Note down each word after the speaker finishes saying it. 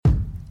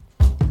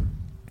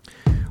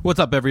What's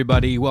up,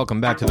 everybody?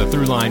 Welcome back to the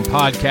Throughline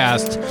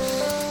Podcast.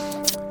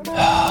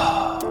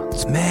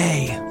 It's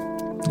May.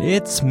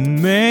 It's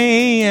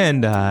May,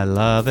 and I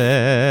love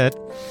it.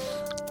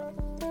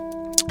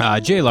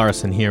 Jay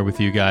Larson here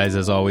with you guys,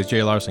 as always.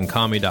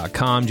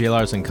 JayLarsonComedy.com. Jay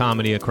Larson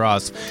Comedy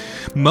across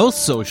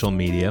most social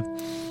media.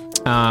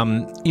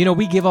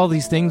 We give all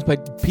these things,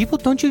 but people,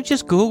 don't you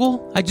just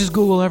Google? I just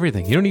Google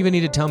everything. You don't even need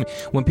to tell me.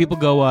 When people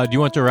go, do you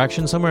want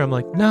directions somewhere? I'm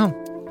like, no.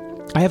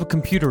 I have a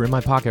computer in my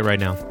pocket right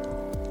now.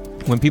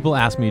 When people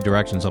ask me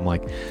directions, I'm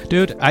like,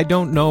 dude, I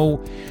don't know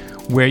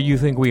where you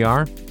think we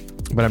are,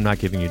 but I'm not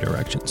giving you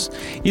directions.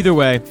 Either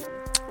way,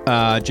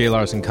 Jay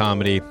Larson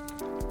Comedy.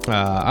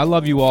 I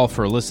love you all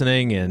for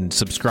listening and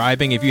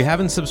subscribing. If you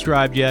haven't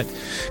subscribed yet,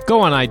 go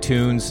on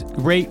iTunes,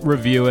 rate,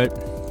 review it,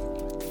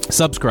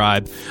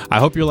 subscribe. I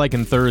hope you're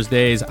liking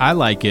Thursdays. I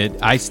like it.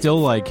 I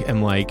still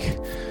am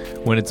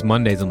when it's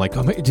Mondays, I'm like,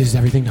 oh my, is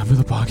everything done for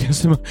the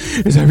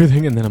podcast? Is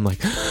everything? And then I'm like,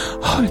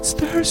 oh, it's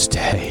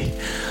Thursday.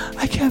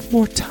 I have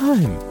more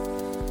time.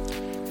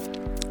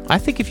 I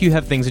think if you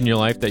have things in your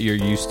life that you're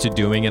used to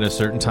doing at a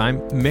certain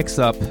time, mix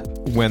up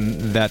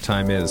when that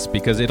time is,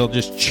 because it'll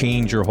just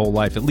change your whole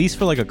life, at least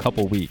for like a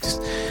couple weeks.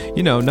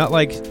 You know, not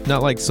like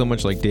so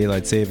much like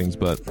daylight savings,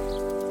 but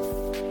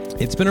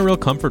it's been a real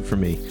comfort for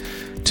me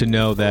to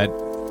know that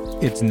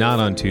it's not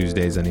on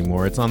Tuesdays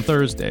anymore. It's on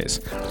Thursdays.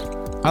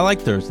 I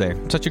like Thursday.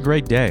 It's such a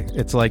great day.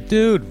 It's like,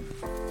 dude,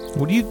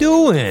 what are you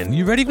doing?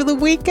 You ready for the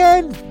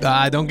weekend?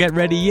 Don't get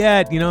ready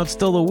yet. You know, it's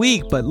still a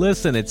week, but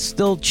listen, it's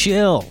still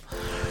chill.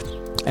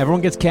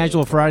 Everyone gets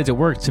casual Fridays at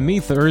work. To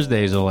me,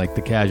 Thursdays are like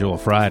the casual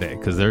Friday,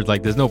 because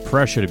there's no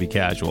pressure to be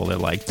casual. They're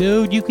like,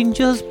 dude, you can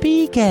just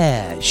be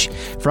cash.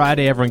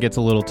 Friday, everyone gets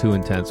a little too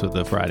intense with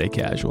the Friday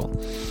casual.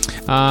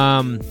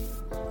 I'm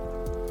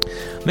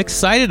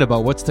excited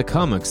about what's to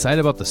come. I'm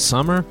excited about the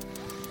summer.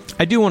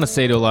 I do want to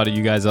say to a lot of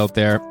you guys out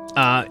there,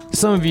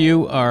 some of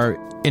you are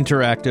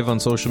interactive on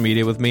social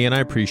media with me, and I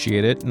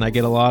appreciate it. And I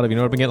get a lot of, you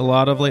know what I've been getting a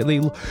lot of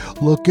lately?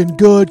 Looking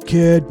good,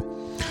 kid.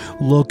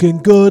 Looking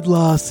good,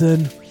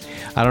 Lawson.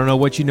 I don't know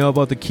what you know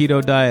about the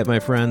keto diet, my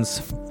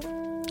friends,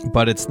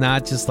 but it's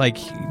not just like,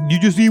 you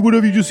just eat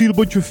whatever, you just eat a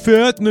bunch of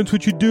fat, and that's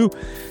what you do.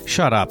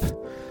 Shut up.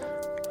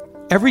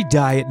 Every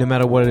diet, no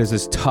matter what it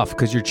is tough,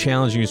 because you're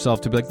challenging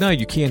yourself to be like, no,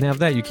 you can't have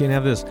that, you can't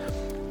have this.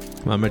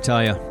 I'm going to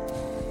tell you,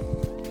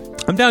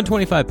 I'm down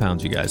 25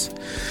 pounds, you guys.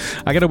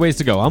 I got a ways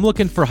to go. I'm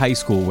looking for high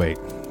school weight.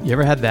 You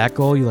ever had that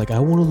goal? You're like, I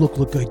want to look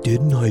like I did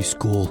in high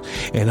school,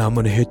 and I'm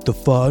going to hit the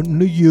fun,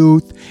 the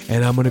youth,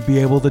 and I'm going to be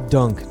able to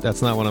dunk.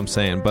 That's not what I'm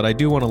saying, but I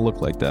do want to look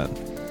like that.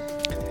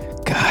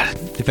 God,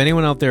 if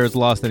anyone out there has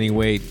lost any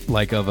weight,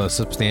 like of a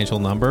substantial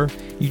number,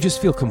 you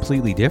just feel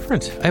completely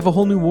different. I have a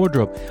whole new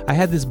wardrobe. I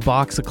had this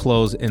box of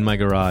clothes in my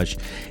garage,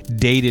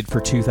 dated for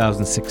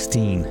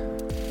 2016.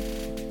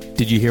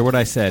 Did you hear what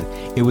I said?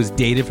 It was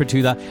dated for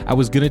 2000. I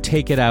was going to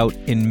take it out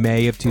in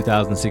May of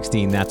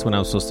 2016. That's when I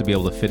was supposed to be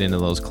able to fit into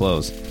those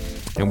clothes.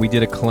 And we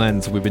did a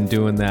cleanse. We've been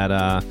doing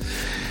that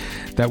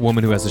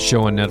woman who has a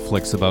show on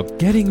Netflix about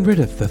getting rid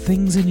of the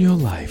things in your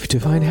life to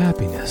find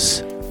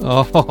happiness.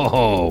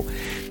 Oh,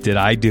 did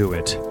I do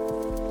it?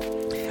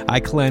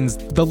 I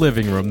cleansed the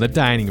living room, the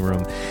dining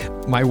room.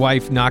 My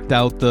wife knocked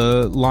out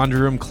the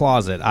laundry room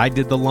closet. I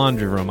did the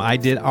laundry room. I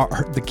did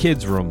the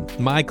kids' room,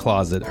 my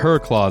closet, her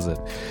closet.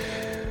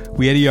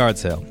 We had a yard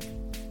sale.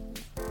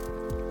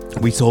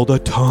 We sold a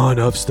ton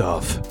of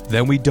stuff.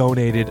 Then we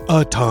donated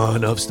a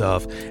ton of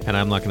stuff. And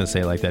I'm not going to say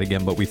it like that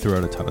again, but we threw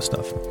out a ton of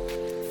stuff.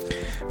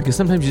 Because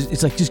sometimes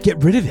it's like, just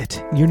get rid of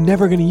it. You're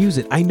never going to use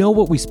it. I know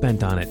what we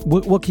spent on it.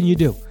 What can you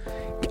do?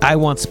 I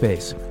want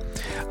space.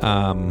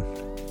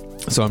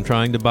 So I'm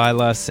trying to buy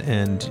less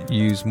and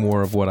use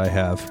more of what I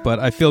have. But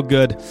I feel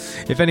good.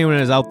 If anyone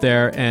is out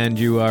there and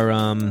you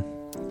are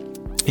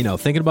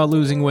thinking about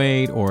losing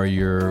weight, or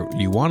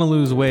you want to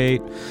lose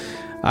weight,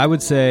 I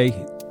would say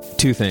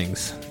two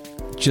things.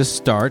 Just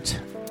start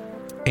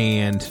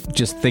and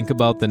just think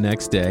about the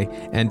next day.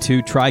 And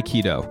two, try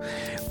keto.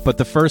 But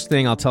the first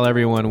thing I'll tell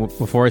everyone,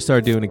 before I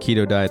started doing a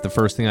keto diet, the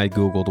first thing I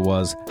Googled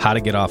was how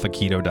to get off a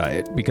keto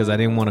diet, because I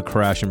didn't want to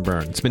crash and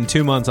burn. It's been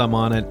 2 months I'm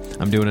on it.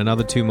 I'm doing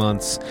another 2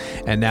 months,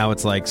 and now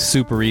it's like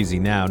super easy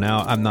now.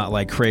 Now I'm not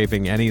like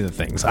craving any of the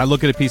things. I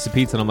look at a piece of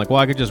pizza and I'm like, well,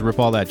 I could just rip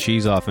all that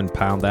cheese off and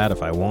pound that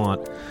if I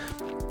want.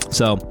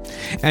 So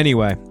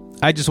anyway,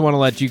 I just want to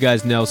let you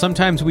guys know,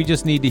 sometimes we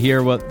just need to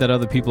hear that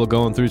other people are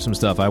going through some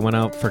stuff. I went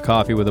out for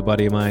coffee with a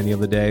buddy of mine the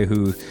other day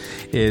who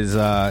is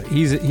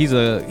he's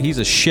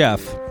a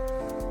chef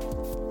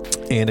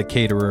and a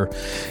caterer,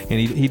 and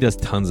he does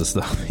tons of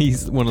stuff.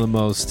 He's one of the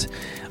most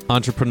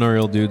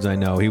entrepreneurial dudes I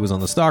know. He was on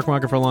the stock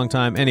market for a long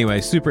time. Anyway,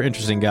 super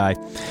interesting guy.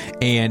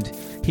 And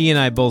he and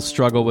I both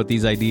struggle with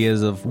these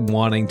ideas of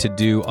wanting to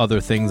do other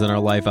things in our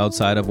life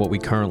outside of what we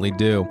currently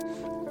do.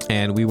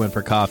 And we went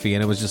for coffee,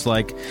 and it was just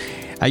like,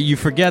 you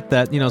forget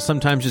that,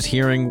 sometimes just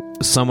hearing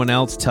someone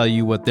else tell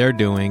you what they're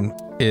doing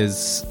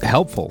is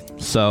helpful.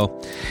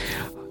 So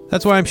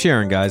that's why I'm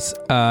sharing, guys.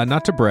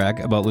 Not to brag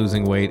about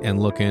losing weight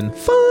and looking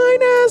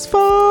fine as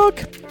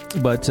fuck,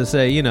 but to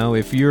say,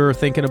 if you're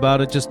thinking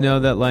about it, just know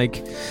that,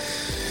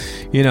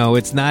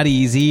 it's not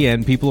easy,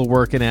 and people are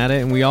working at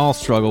it, and we all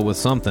struggle with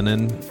something.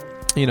 And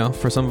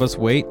for some of us,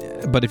 wait.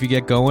 But if you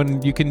get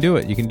going, you can do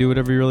it. You can do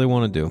whatever you really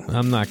want to do.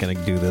 I'm not going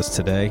to do this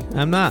today.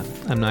 I'm not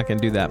going to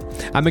do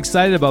that. I'm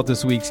excited about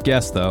this week's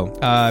guest, though.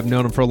 I've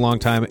known him for a long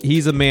time.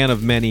 He's a man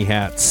of many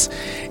hats.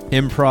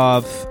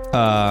 Improv,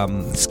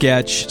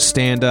 sketch,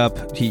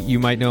 stand-up. You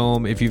might know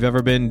him if you've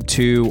ever been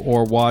to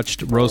or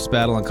watched Roast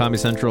Battle on Comedy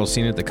Central, or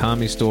seen it at the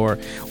Comedy Store,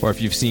 or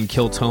if you've seen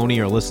Kill Tony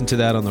or listened to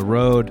that on the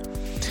road.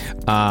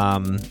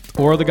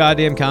 Or the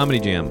goddamn Comedy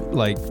Jam.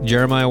 Like,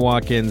 Jeremiah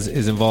Watkins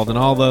is involved in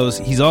all those.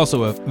 He's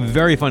also a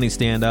very funny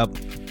stand-up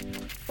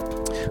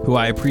who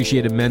I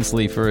appreciate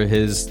immensely for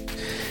his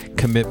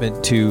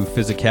commitment to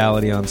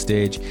physicality on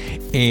stage.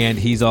 And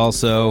he's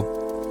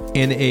also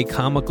in a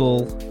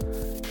comical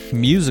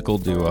musical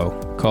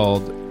duo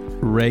called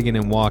Reagan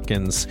and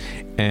Watkins.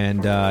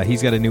 And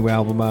he's got a new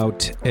album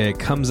out. It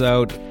comes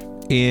out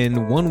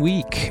in 1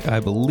 week, I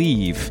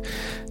believe.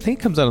 I think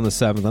it comes out on the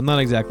 7th. I'm not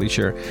exactly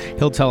sure.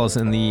 He'll tell us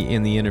in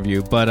the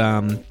interview. But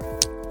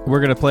we're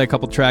going to play a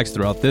couple tracks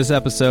throughout this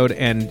episode,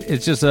 and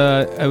it's just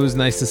it was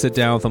nice to sit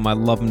down with him. I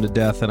love him to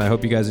death, and I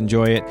hope you guys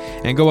enjoy it.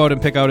 And go out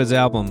and pick out his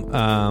album,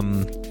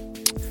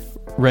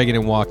 Reagan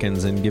and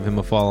Watkins, and give him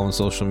a follow on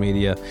social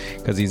media,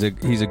 because he's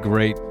a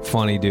great,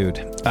 funny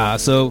dude.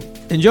 So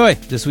enjoy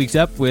this week's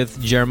ep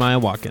with Jeremiah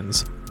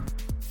Watkins.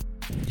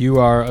 You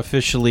are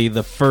officially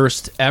the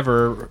first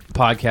ever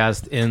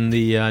podcast in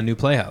the new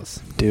Playhouse.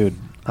 Dude,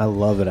 I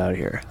love it out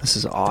here. This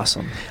is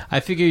awesome.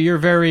 I figure you're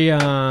very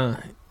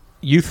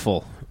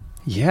youthful.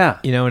 Yeah.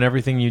 In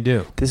everything you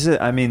do. This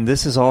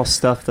is all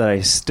stuff that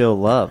I still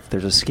love.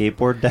 There's a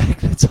skateboard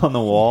deck that's on the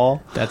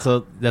wall.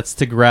 That's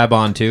to grab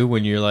onto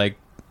when you're like,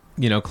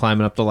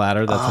 climbing up the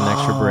ladder. That's an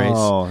extra brace.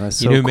 Oh, that's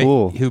so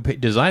cool. Who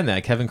designed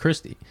that? Kevin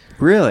Christie.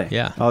 Really?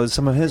 Yeah. Oh,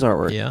 some of his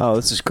artwork. Yeah. Oh,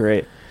 this is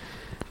great.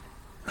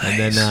 And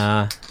nice.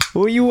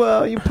 Then,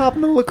 you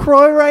popping a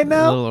LaCroix right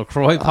now? A little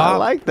LaCroix pop. I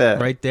like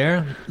that. Right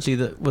there. See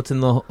what's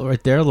in the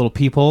right there? Little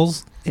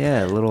peepholes.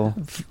 Yeah, little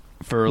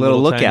for a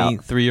little tiny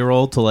lookout.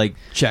 3-year-old to like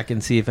check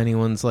and see if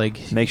anyone's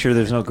like. Make sure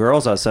there's no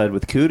girls outside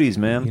with cooties,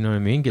 man. You know what I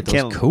mean? Get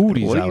those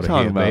cooties what out are you of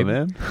talking here,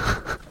 about, babe.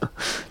 man.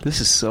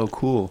 This is so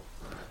cool.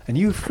 And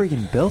you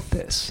freaking built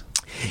this.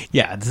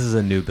 Yeah, this is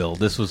a new build.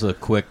 This was a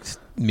quick.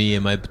 Me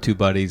and my 2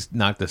 buddies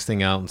knocked this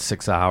thing out in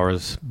 6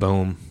 hours.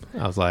 Boom.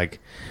 I was like,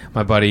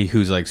 my buddy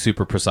who's like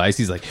super precise,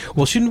 he's like,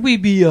 well, shouldn't we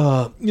be,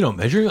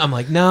 measuring? I'm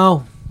like,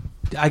 no.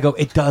 I go,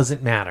 it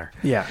doesn't matter.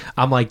 Yeah.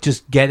 I'm like,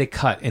 just get it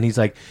cut. And he's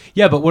like,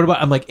 yeah, but what about,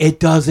 I'm like, it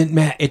doesn't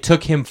matter. It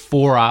took him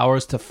 4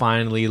 hours to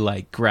finally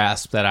like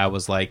grasp that I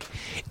was like,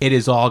 it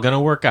is all going to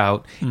work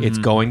out. Mm-hmm. It's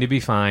going to be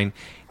fine.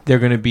 They're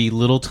going to be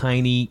little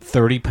tiny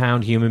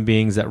 30-pound human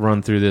beings that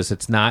run through this.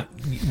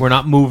 We're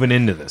not moving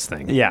into this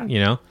thing. Yeah.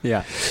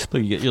 Yeah.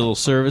 Look, you get your little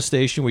service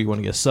station where you want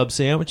to get a sub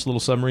sandwich, a little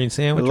submarine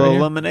sandwich, a little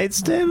right lemonade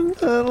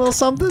stand, a little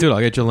something. Dude,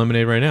 I'll get you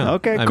lemonade right now.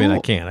 Okay, I cool. mean, I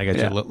can't. I got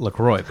you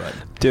LaCroix, but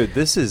dude,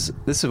 this is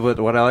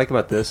what I like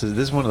about this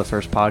is one of the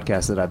first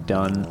podcasts that I've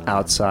done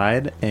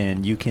outside,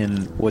 and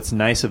what's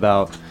nice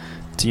about.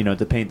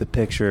 To paint the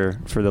picture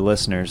for the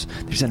listeners,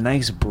 there's a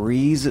nice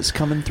breeze that's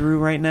coming through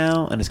right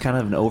now, and it's kind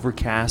of an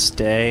overcast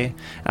day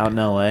out in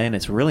LA, and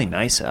it's really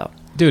nice out.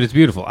 Dude, it's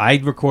beautiful. I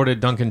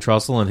recorded Duncan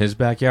Trussell in his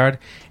backyard,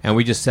 and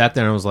we just sat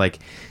there and I was like,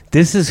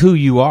 this is who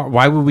you are.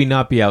 Why would we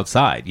not be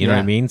outside? You know what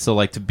I mean? So,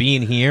 like, to be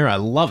in here, I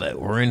love it.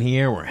 We're in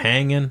here. We're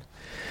hanging.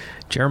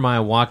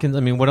 Jeremiah Watkins. I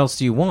mean, what else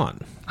do you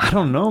want? I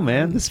don't know,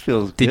 man. This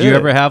feels Did good. you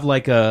ever have,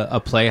 like,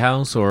 a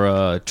playhouse or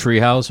a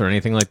treehouse or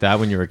anything like that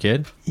when you were a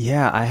kid?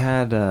 Yeah, I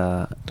had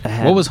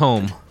what was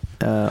home?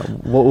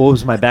 What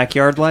was my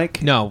backyard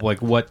like? No,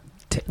 like, what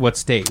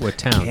state? What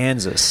town?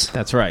 Kansas.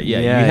 That's right. Yeah,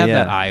 you had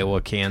that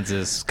Iowa,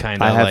 Kansas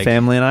kind of. I have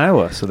family in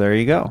Iowa, so there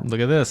you go. Look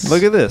at this.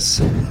 Look at this.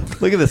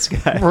 Look at this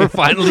guy. We're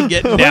finally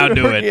getting down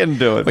to it. We're getting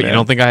to it. But man. You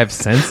don't think I have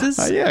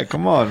senses? Yeah,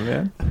 come on,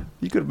 man.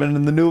 You could have been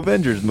in the new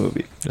Avengers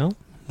movie. No,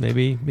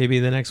 maybe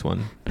the next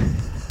one,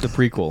 the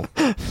prequel,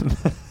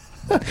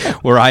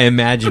 where I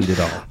imagined it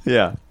all.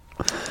 Yeah.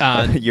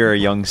 You're a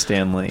young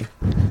Stan Lee.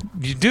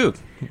 You do.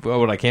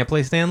 What, I can't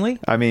play Stan Lee?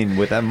 I mean,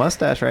 with that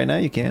mustache right now,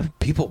 you can.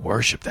 People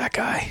worship that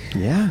guy.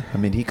 Yeah. I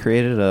mean, he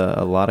created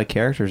a lot of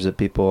characters that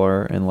people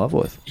are in love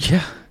with.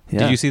 Yeah.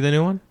 Did you see the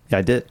new one? Yeah,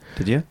 I did.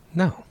 Did you?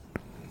 No.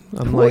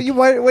 Why'd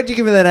you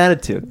give me that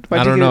attitude?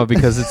 I don't know,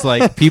 because it's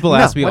like people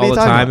ask me all the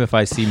time about? if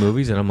I see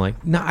movies, and I'm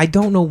like, no, I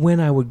don't know when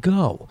I would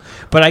go.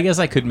 But I guess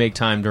I could make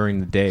time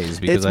during the days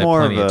because I have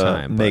plenty of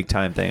time. Make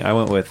time thing. I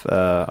went with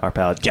our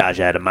pal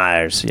Josh Adam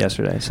Myers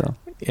yesterday, so.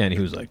 And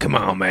he was like, come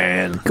on,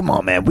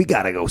 man, we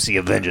gotta go see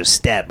Avengers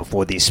Stat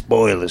before these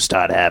spoilers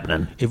start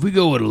happening. If we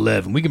go at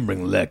 11, we can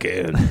bring Leck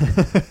in.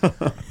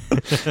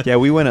 Yeah,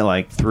 we went at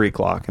like 3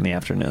 o'clock in the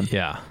afternoon.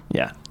 Yeah.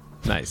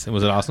 Nice. And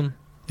was it awesome?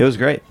 It was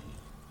great.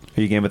 Are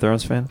you a Game of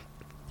Thrones fan?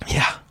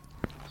 Yeah.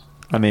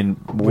 I mean,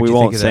 we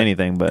won't say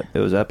anything, but it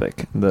was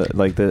epic.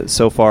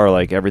 So far,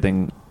 like,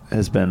 everything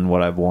has been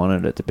what I've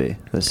wanted it to be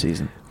this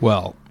season.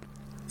 Well,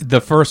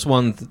 the first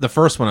one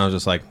I was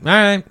just like, all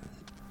right,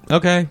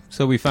 okay.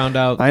 So we found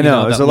out. I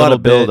know, there's a lot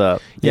of build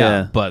up.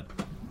 Yeah, but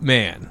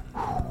man,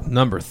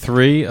 number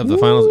 3 of the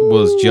finals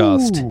was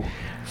just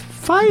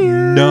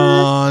fire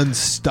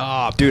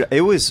non-stop. Dude,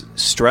 it was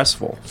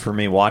stressful for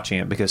me watching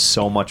it because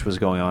so much was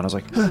going on. I was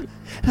like,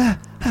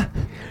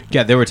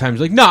 yeah, there were times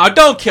like, no,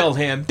 don't kill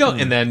him, don't,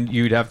 and then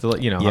you'd have to,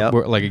 Yep.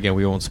 like, again,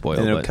 we won't spoil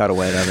and it it. would cut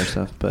away to other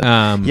stuff. But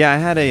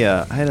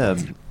Yeah.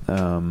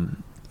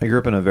 I grew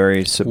up in a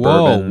very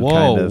suburban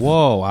kind of...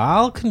 Whoa!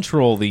 I'll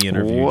control the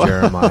interview, Whoa.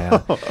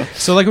 Jeremiah.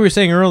 So, like we were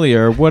saying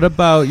earlier, what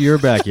about your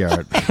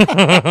backyard?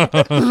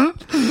 I'm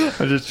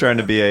just trying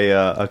to be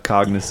a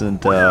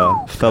cognizant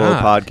fellow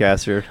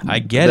podcaster. I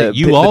get it.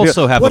 You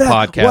also have a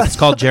podcast. It's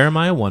called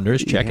Jeremiah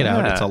Wonders. Check it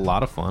out. Yeah. It's a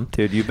lot of fun.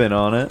 Dude, you've been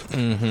on it?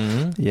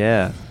 Mm-hmm.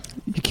 Yeah.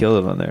 You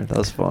killed it on there. That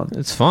was fun.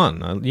 It's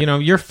fun.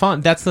 You're fun.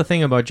 That's the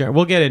thing about Jeremiah.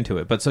 We'll get into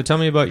it. But so tell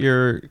me about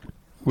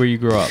where you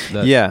grew up.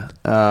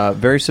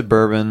 Very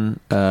suburban.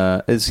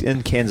 It's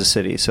in Kansas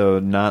City, so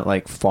not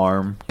like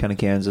farm kind of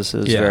Kansas.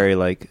 It's very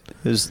like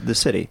it was the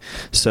city.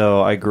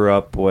 So I grew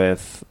up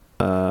with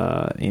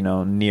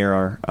near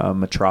our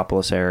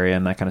metropolis area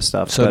and that kind of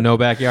stuff. So but no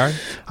backyard?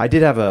 I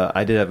did have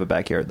a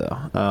backyard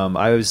though.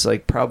 I was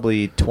like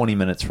probably 20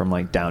 minutes from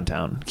like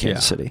downtown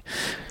Kansas City,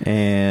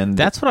 and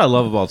that's what I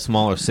love about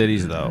smaller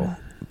cities though.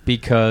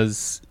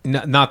 Because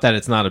not that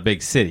it's not a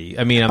big city.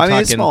 I mean,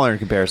 it's smaller in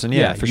comparison.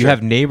 Yeah, for you sure.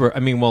 have neighbor. I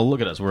mean, well, look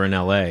at us. We're in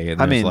LA,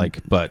 and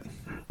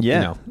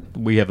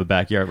we have a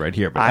backyard right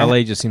here. But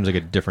LA just seems like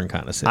a different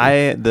kind of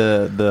city.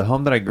 The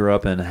home that I grew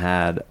up in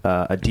had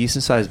a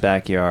decent sized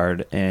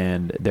backyard,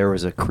 and there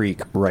was a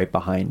creek right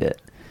behind it.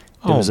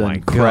 It was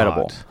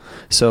incredible. God.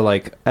 So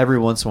like every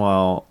once in a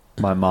while,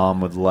 my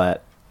mom would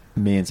let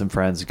me and some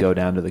friends go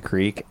down to the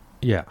creek.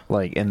 Yeah,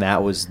 and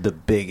that was the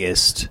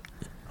biggest.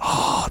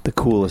 Oh, the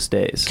coolest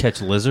days.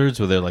 Catch lizards?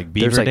 Were there like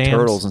beaver There's like dams?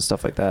 turtles and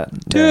stuff like that.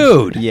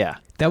 Dude! Yeah.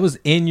 That was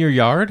in your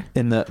yard?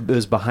 It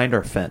was behind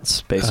our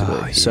fence,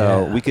 basically. Oh,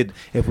 so yeah. we could,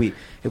 if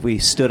we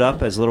stood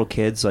up as little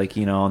kids, like,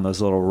 on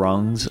those little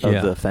rungs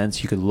of the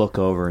fence, you could look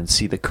over and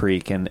see the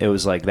creek. And it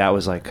was like, I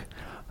was like,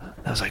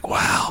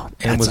 wow.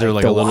 And was there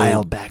like a little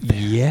wild back there?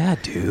 Yeah,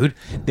 dude.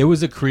 There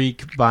was a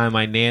creek by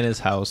my Nana's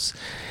house.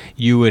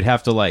 You would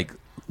have to like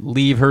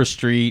leave her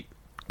street,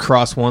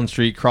 cross one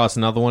street, cross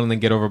another one, and then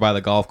get over by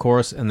the golf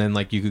course, and then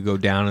like you could go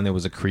down, and there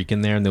was a creek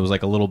in there, and there was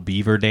like a little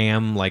beaver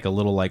dam, like a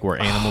little like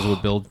where animals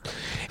would build.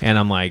 And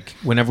I'm like,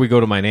 whenever we go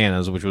to my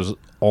Nana's, which was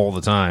all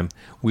the time,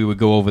 we would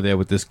go over there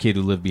with this kid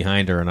who lived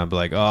behind her, and I'd be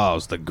like, oh,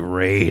 it's the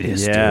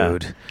greatest,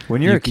 dude.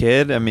 When you're a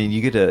kid, I mean,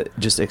 you get to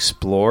just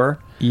explore.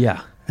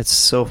 Yeah. It's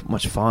so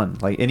much fun.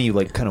 Like any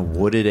like kind of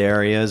wooded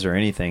areas or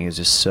anything is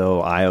just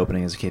so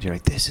eye-opening as a kid. You're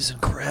like, this is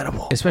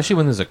incredible. Especially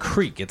when there's a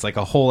creek. It's like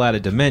a whole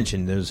added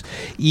dimension.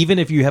 Even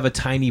if you have a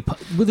tiny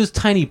there's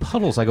tiny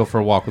puddles. I go for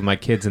a walk with my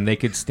kids, and they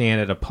could stand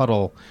at a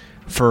puddle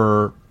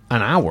for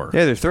an hour.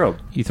 Yeah, they're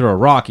thrilled. You throw a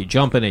rock, you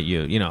jump in it,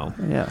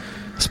 Yeah.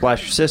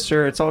 Splash your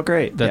sister. It's all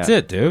great. That's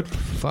it, dude.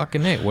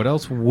 Fucking A. What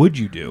else would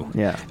you do?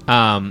 Yeah.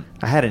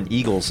 I had an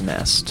eagle's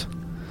nest.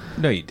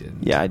 No, you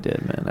didn't. Yeah, I did,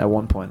 man. At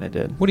one point, I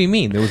did. What do you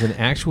mean? There was an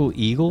actual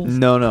eagle?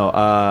 No.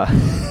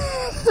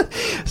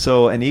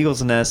 So an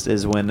eagle's nest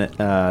is when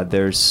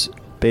there's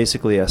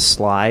basically a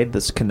slide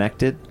that's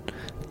connected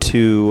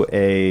to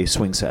a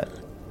swing set.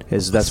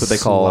 That's what they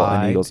call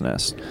an eagle's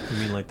nest. You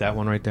mean like that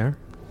one right there?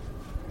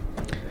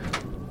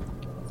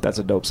 That's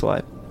a dope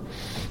slide.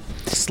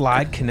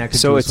 Slide connected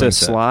so to a it's swing a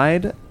set.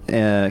 slide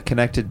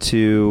connected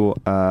to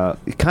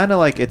kind of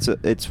like it's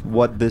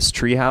what this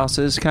treehouse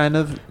is kind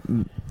of,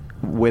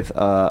 with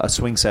a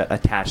swing set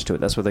attached to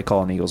it. That's what they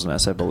call an eagle's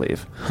nest, I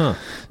believe. Huh.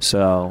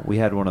 So we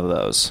had one of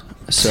those.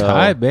 So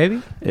Hi,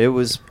 baby. it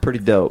was pretty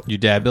dope. Your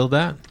dad built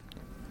that?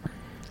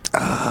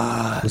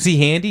 Was he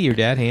handy? Your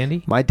dad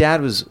handy? My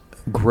dad was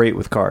great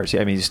with cars.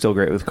 I mean, he's still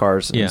great with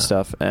cars and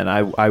stuff. And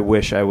I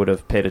wish I would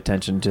have paid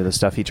attention to the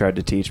stuff he tried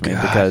to teach me,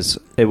 because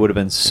it would have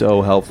been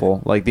so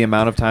helpful. Like the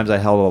amount of times I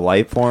held a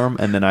light for him,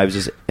 and then I was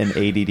just an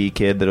ADD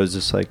kid that was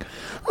just like,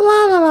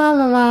 la la la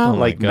la la,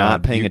 like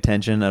not paying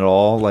attention at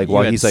all. Like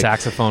while he's like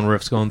saxophone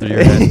riffs going through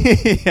your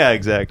head. Yeah,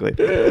 exactly.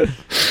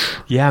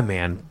 Yeah,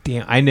 man.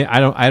 Damn,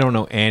 I don't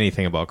know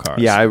anything about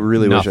cars. Yeah, I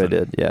really wish I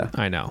did. Yeah,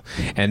 I know.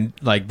 And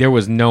like there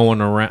was no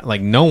one around.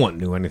 Like no one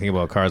knew anything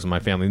about cars in my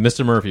family.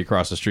 Mr. Murphy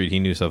across the street, he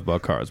knew stuff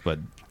about cars, but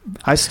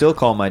I still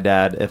call my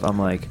dad if I'm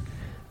like,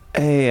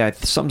 hey,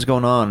 something's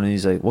going on, and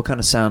he's like, what kind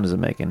of sound is it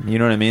making? You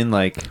know what I mean?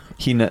 Like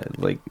he's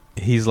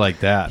like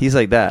that. He's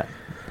like that.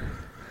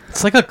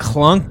 It's like a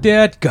clunk,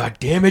 Dad. God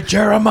damn it,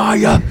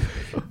 Jeremiah.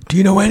 Do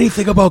you know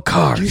anything about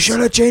cars? You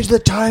should have changed the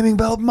timing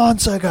belt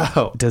months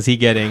ago. Does he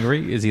get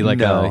angry? Is he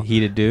like a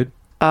heated dude?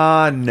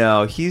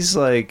 No. He's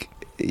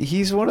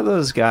one of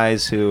those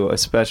guys who,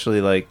 especially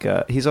like,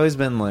 he's always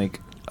been like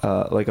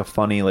a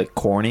funny, like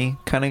corny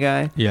kind of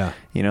guy. Yeah.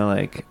 You know,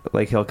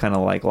 like he'll kind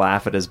of like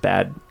laugh at his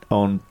bad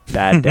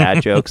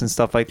dad jokes and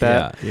stuff like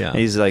that. Yeah. And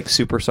he's like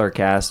super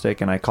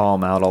sarcastic, and I call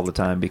him out all the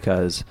time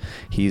because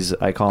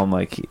I call him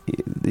like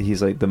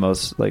he's like the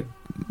most like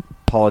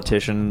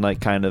politician like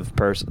kind of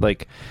person.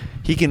 Like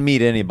he can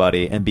meet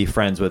anybody and be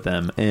friends with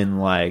them in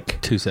like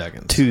 2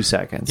 seconds. 2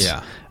 seconds.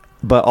 Yeah.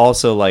 but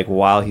also like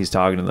while he's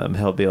talking to them,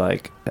 he'll be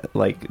like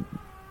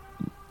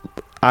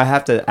I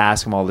have to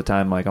ask him all the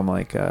time. Like I'm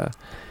like,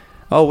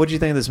 oh, what'd you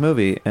think of this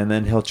movie? And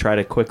then he'll try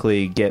to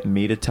quickly get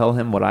me to tell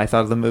him what I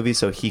thought of the movie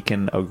so he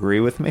can agree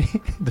with me.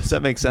 Does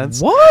that make sense?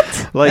 What?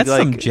 That's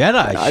some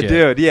Jedi shit.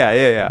 Dude,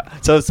 yeah.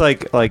 So it's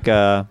like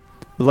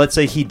let's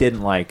say he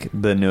didn't like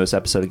the newest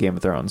episode of Game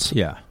of Thrones.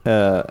 Yeah.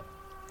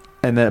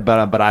 And then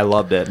but I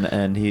loved it,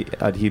 and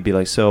he'd be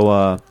like,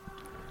 so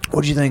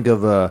what did you think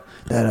of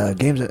that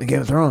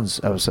Game of Thrones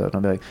episode? And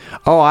I'd be like,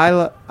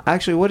 oh,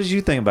 actually, what did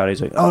you think about it?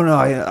 He's like, oh no,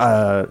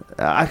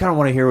 I kind of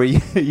want to hear what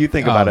you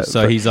think about it.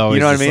 So he's always,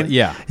 you know what I mean? like,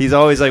 yeah, he's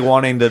always like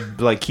wanting to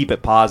like keep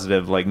it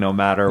positive, like no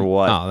matter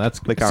what. Oh, that's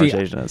the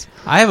conversation is.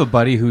 I have a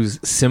buddy who's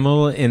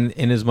similar in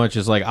as much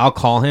as like I'll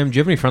call him. Do you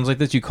have any friends like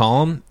this? You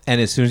call him,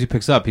 and as soon as he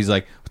picks up, he's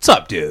like, "What's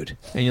up, dude?"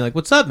 And you're like,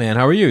 "What's up, man?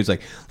 How are you?" He's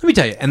like, "Let me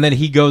tell you." And then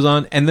he goes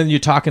on, and then you're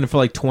talking for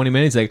like 20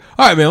 minutes. He's like,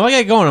 "All right, man, what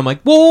I got going?" I'm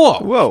like,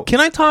 "Whoa.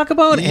 Can I talk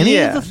about any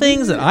of the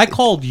things that I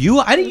called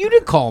you? You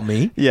didn't call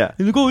me." Yeah.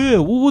 He's like, "Oh yeah,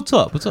 well, what's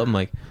up? What's up?" I'm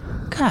like,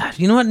 God,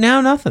 you know what? Now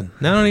nothing.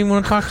 Now I don't even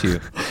want to talk to you.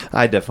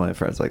 I definitely have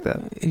friends like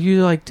that.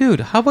 You're like, dude,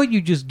 how about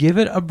you just give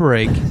it a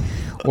break?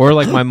 Or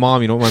like my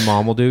mom, you know what my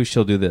mom will do?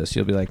 She'll do this.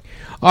 She'll be like,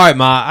 all right,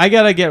 Ma, I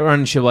got to get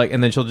running. She'll like,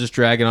 and then she'll just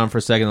drag it on for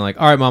a second. Like,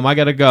 all right, Mom, I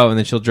got to go. And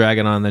then she'll drag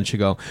it on. And then she'll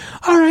go,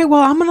 all right,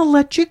 well, I'm going to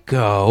let you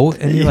go.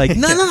 And you're like,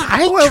 no,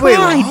 I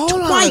tried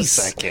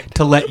twice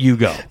to let you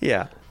go.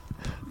 Yeah.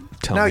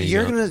 Now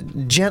you're going to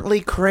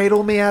gently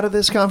cradle me out of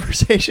this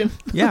conversation?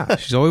 Yeah,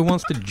 she always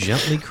wants to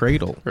gently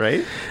cradle.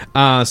 Right?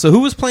 So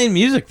who was playing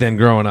music then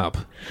growing up?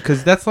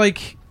 Because that's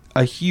like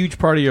a huge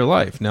part of your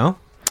life, no?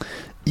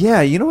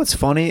 Yeah, you know what's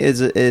funny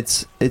is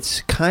it's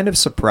kind of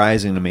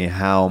surprising to me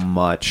how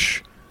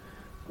much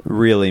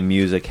really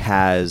music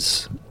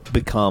has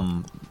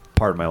become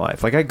part of my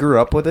life. Like I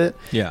grew up with it.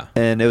 Yeah.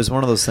 And it was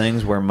one of those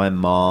things where my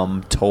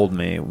mom told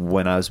me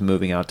when I was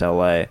moving out to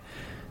LA,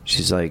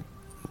 she's like,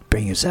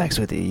 bring your sax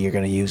with you. You're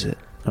going to use it.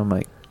 I'm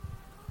like...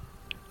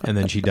 And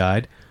then she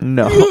died?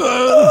 No.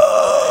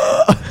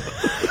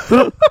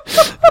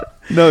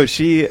 No,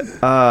 she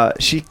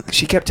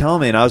kept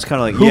telling me, and I was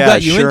kind of like, Who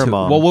got you sure, into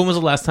Mom. Well, when was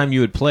the last time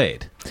you had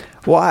played?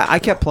 Well, I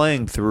kept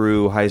playing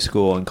through high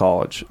school and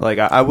college. Like,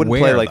 I wouldn't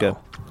play like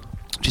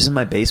just in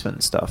my basement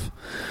and stuff.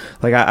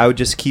 Like, I would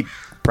just keep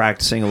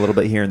practicing a little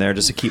bit here and there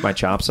just to keep my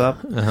chops up.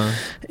 Uh-huh.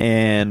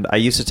 And I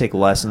used to take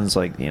lessons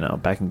like, you know,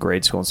 back in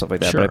grade school and stuff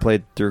like that. Sure. But I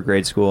played through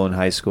grade school and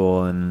high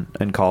school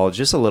and college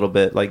just a little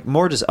bit, like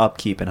more just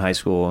upkeep in high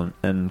school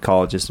and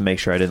college just to make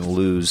sure I didn't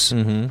lose,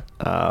 you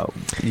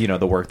know,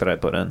 the work that I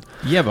put in.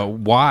 Yeah, but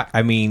why?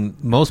 I mean,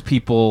 most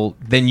people,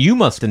 then you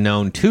must have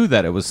known too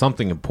that it was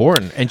something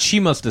important. And she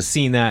must have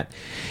seen that,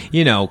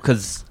 you know,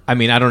 because, I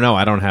mean, I don't know.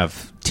 I don't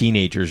have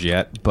teenagers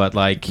yet, but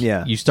like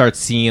you start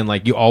seeing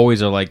like you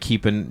always are like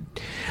keeping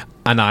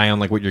an eye on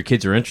like what your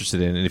kids are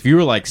interested in, and if you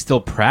were like still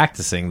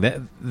practicing,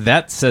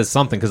 that says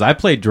something. Because I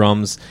played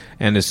drums,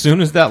 and as soon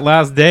as that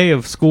last day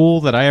of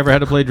school that I ever had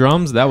to play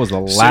drums, that was the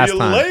last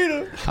time.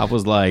 Later. I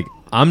was like,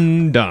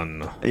 I'm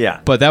done.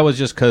 Yeah, but that was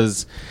just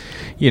because,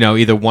 you know,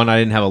 either one, I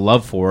didn't have a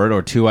love for it,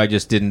 or two, I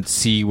just didn't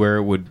see where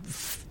it would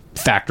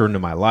factor into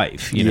my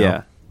life. You know?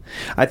 Yeah,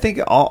 I think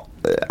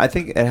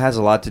it has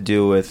a lot to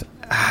do with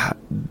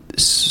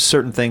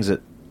certain things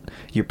that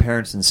your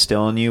parents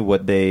instill in you,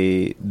 what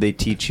they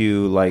teach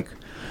you. Like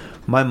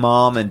my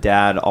mom and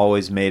dad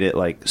always made it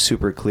like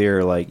super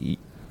clear, like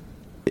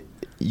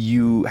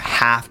you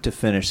have to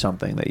finish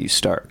something that you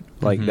start.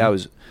 Like that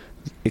was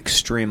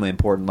extremely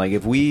important. Like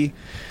if we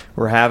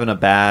were having a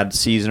bad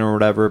season or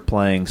whatever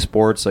playing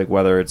sports, like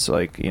whether it's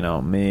like, you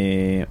know,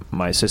 me,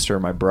 my sister, or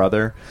my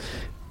brother,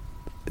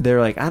 they're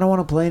like, I don't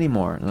want to play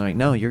anymore. And they're like,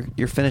 no,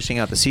 you're finishing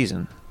out the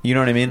season. You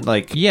know what I mean?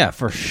 Like, yeah,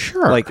 for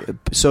sure. Like,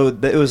 so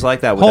it was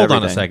like that with Hold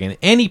everything. on a second.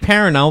 Any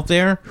parent out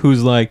there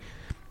who's like,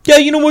 yeah,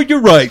 you know what?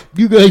 You're right.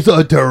 You guys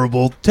are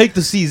terrible. Take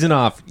the season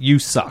off. You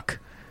suck.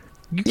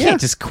 You can't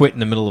just quit in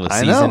the middle of a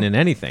season in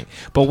anything.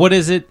 But what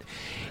is it?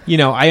 You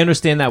know, I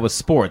understand that with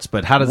sports,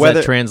 but how does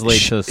that translate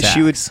to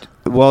sax?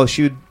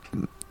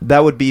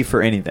 That would be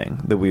for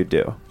anything that we would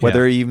do.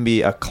 Whether it even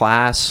be a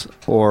class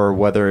or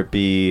whether it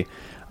be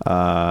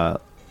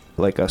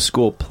like a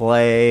school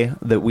play,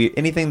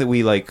 anything that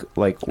we like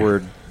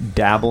we're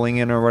dabbling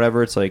in or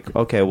whatever. It's like,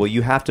 okay, well,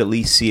 you have to at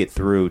least see it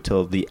through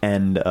till the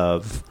end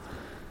of,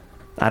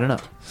 I don't know.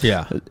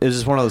 Yeah. It's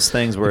just one of those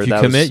things where if you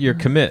commit, you're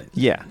commit.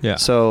 Yeah. Yeah.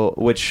 So,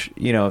 which,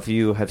 you know, if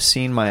you have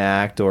seen my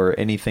act or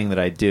anything that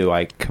I do,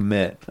 I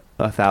commit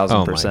 1,000%.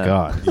 Oh my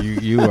God.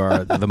 You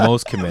are the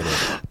most committed.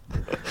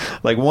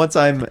 Like once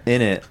I'm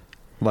in it,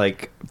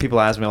 like people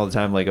ask me all the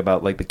time, like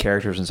about like the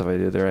characters and stuff I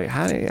do. They're like,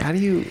 how do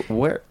you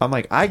where? I'm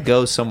like, I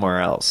go somewhere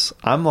else.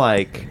 I'm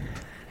like,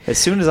 as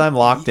soon as I'm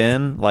locked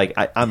in, like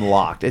I'm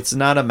locked. It's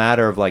not a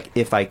matter of like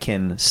if I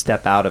can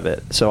step out of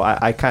it. So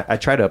I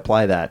try to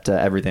apply that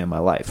to everything in my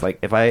life. Like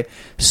if I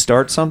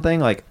start something,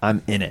 like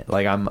I'm in it.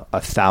 Like I'm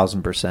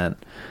 1,000%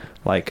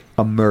 like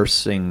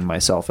immersing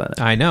myself in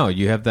it. I know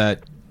you have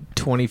that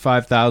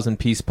 25,000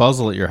 piece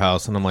puzzle at your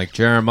house, and I'm like,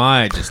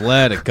 Jeremiah, just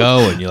let it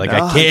go. And you're like,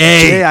 No, I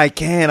can't. Jay, I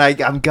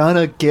can't. I'm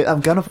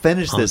gonna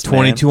finish this.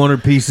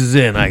 2,200 pieces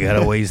in. I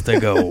got a ways to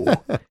go.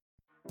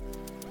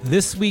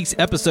 This week's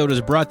episode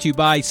is brought to you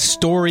by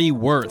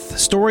Storyworth.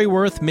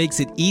 Storyworth makes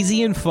it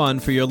easy and fun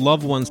for your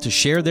loved ones to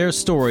share their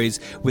stories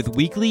with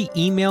weekly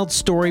emailed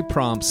story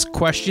prompts,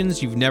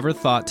 questions you've never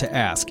thought to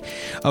ask.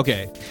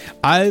 Okay,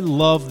 I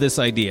love this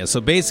idea. So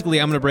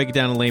basically, I'm going to break it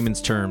down in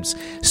layman's terms.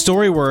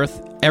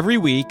 Storyworth, every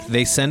week,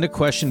 they send a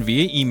question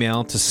via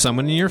email to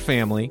someone in your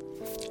family,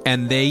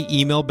 and they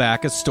email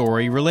back a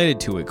story related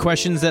to it.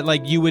 Questions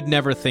that you would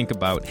never think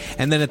about.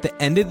 And then at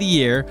the end of the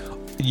year,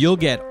 you'll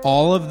get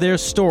all of their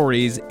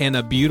stories in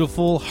a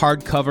beautiful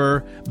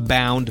hardcover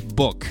bound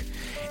book.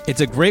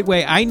 It's a great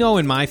way. I know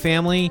in my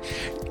family,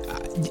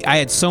 I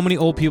had so many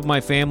old people in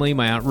my family,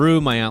 my Aunt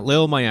Rue, my Aunt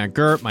Lil, my Aunt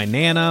Gert, my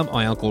Nana,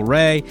 my Uncle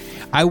Ray.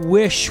 I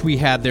wish we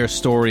had their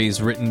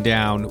stories written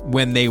down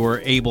when they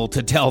were able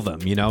to tell them.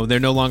 They're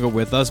no longer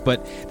with us,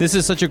 but this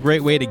is such a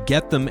great way to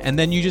get them. And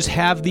then you just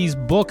have these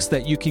books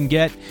that you can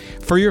get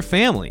for your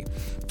family.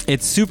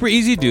 It's super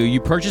easy to do.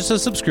 You purchase a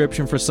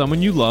subscription for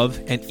someone you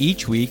love, and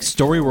each week,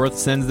 Storyworth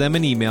sends them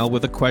an email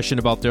with a question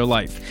about their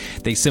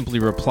life. They simply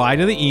reply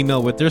to the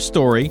email with their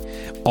story.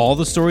 All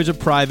the stories are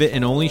private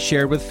and only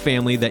shared with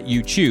family that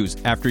you choose.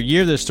 After a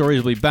year, their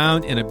stories will be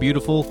bound in a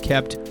beautiful,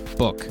 kept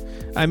book.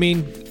 I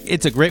mean,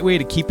 it's a great way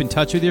to keep in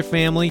touch with your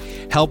family,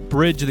 help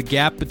bridge the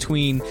gap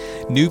between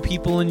new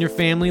people in your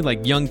family,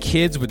 like young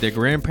kids with their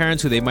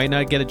grandparents who they might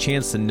not get a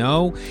chance to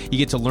know. You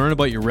get to learn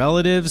about your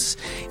relatives.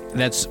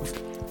 That's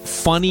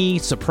funny,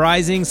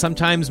 surprising,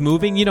 sometimes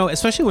moving.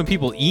 Especially when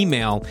people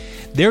email,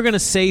 they're going to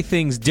say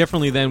things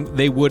differently than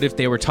they would if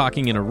they were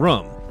talking in a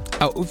room.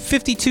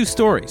 52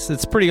 stories.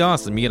 That's pretty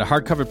awesome. You get a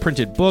hardcover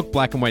printed book,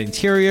 black and white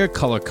interior,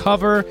 color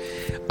cover,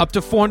 up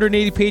to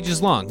 480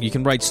 pages long. You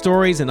can write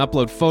stories and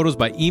upload photos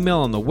by email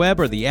on the web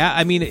or the app.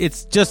 I mean,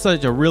 it's just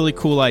such a really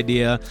cool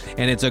idea,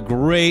 and it's a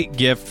great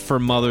gift for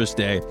Mother's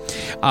Day.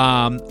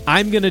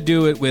 I'm going to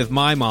do it with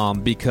my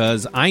mom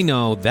because I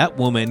know that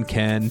woman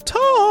can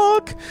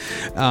talk,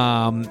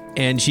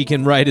 and she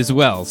can write as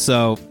well.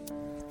 So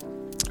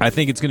I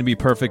think it's going to be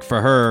perfect for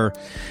her,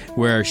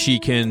 where she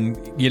can,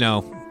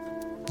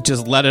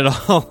 just let it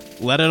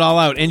all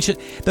out. And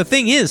the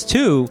thing is,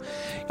 too,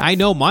 I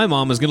know my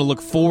mom is going to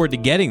look forward to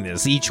getting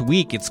this. Each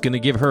week, it's going to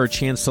give her a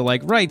chance to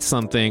write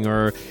something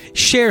or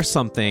share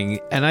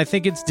something. And I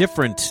think it's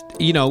different.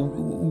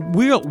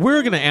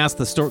 We're going to ask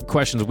the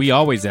questions we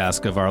always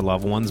ask of our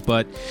loved ones.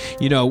 But,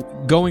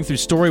 going through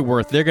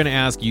Storyworth, they're going to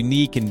ask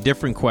unique and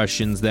different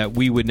questions that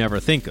we would never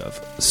think of.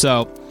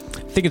 So I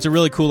think it's a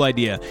really cool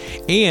idea.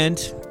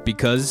 And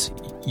because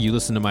you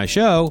listen to my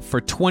show, for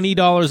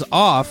 $20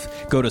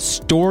 off, go to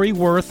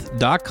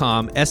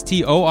storyworth.com,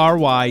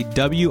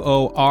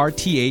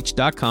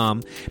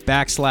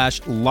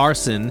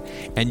 STORYWORTH.com/Larson,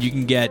 and you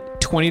can get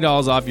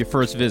 $20 off your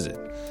first visit.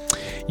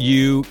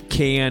 You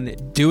can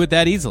do it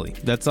that easily.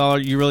 That's all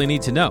you really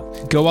need to know.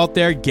 Go out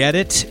there, get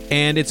it,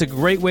 and it's a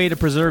great way to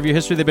preserve your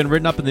history. They've been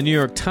written up in the New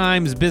York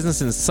Times,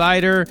 Business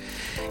Insider,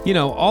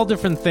 all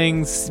different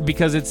things,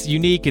 because it's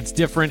unique, it's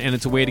different, and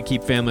it's a way to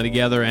keep family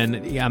together. And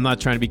I'm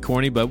not trying to be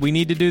corny, but we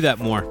need to do that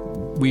more.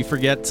 We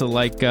forget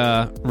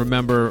to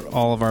remember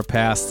all of our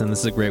past, and this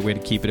is a great way to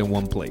keep it in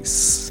one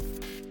place.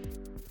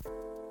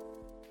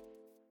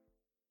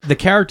 The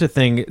character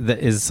thing that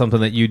is something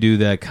that you do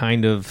that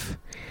kind of,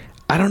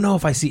 I don't know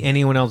if I see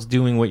anyone else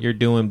doing what you're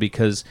doing,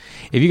 because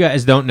if you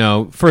guys don't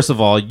know, first of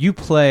all, you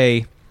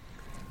play,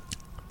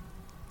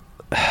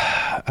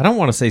 I don't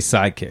want to say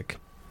sidekick,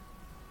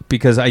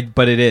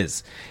 but it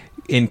is,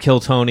 in Kill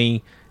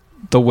Tony,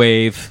 The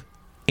Wave,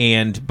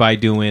 and by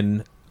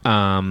doing,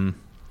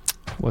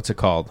 what's it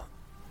called?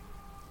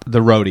 The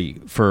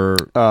roadie for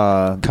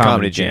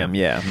Comedy Jam.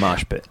 Yeah,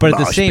 Mosh Pit. But at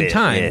the same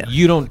time,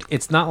 you don't,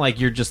 it's not like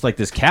you're just like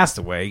this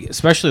castaway,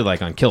 especially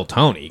on Kill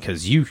Tony,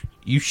 because you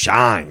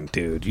shine,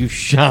 dude. You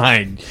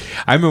shine.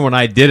 I remember when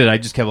I did it, I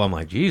just kept, I'm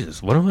like,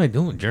 Jesus, what am I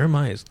doing?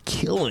 Jeremiah is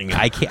killing.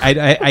 I can't,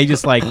 I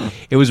just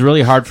it was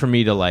really hard for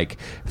me to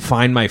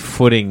find my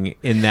footing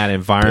in that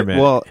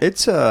environment. Well,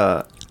 it's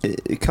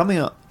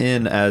coming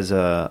in as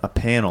a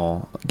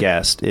panel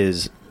guest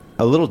is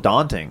a little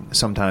daunting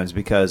sometimes,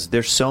 because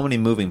there's so many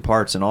moving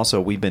parts, and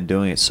also we've been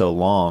doing it so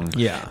long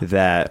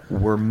that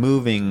we're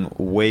moving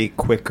way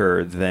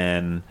quicker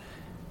than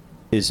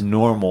is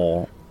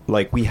normal.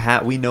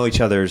 We know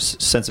each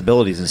other's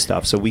sensibilities and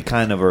stuff, so we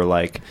kind of are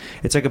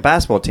it's like a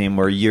basketball team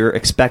where you're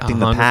expecting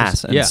the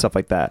pass and stuff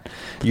like that.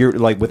 You're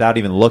without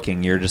even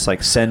looking, you're just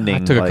sending. I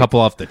took a couple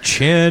off the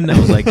chin. I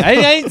was like, I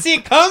didn't see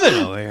it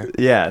coming over here.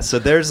 Yeah, so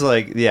there's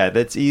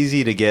that's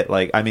easy to get.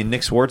 Nick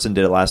Swartzen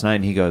did it last night,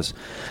 and he goes,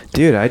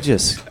 "Dude, I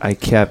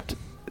kept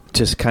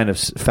just kind of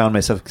found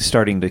myself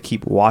starting to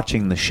keep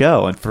watching the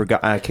show, and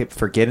I kept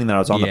forgetting that I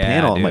was on the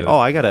panel. I'm like, oh,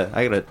 I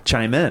gotta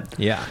chime in."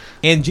 Yeah.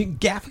 And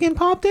Gaffigan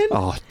popped in?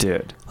 Oh,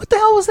 dude. What the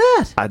hell was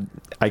that?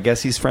 I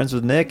guess he's friends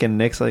with Nick, and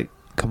Nick's like,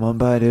 "Come on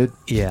by, dude."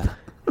 Yeah.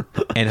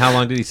 And how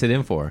long did he sit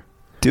in for?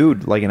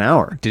 Dude, an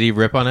hour. Did he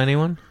rip on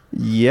anyone?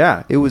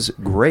 Yeah, it was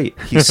great.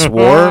 He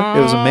swore.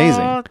 It was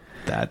amazing.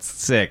 That's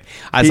sick.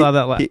 I saw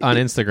that on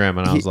Instagram,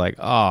 and I was like,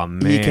 "Oh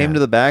man!" He came to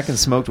the back and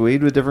smoked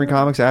weed with different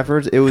comics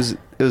afterwards. It was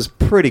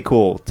pretty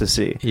cool to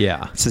see.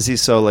 Yeah, since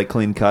he's so like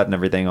clean cut and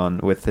everything on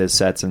with his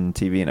sets and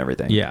TV and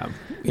everything. Yeah,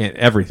 and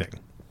everything.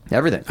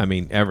 I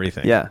mean,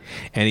 everything. Yeah,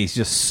 and he's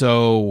just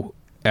so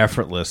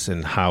effortless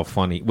in how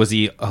funny. Was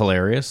he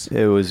hilarious?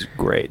 It was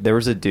great. There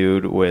was a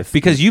dude with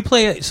because you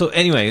play. So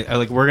anyway,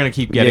 like we're gonna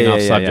keep getting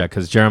off subject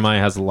because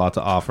Jeremiah has a lot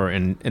to offer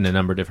in a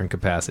number of different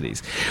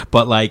capacities,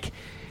 but like.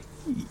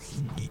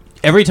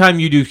 Every time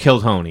you do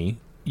Kill Tony,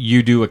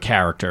 you do a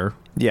character.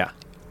 Yeah.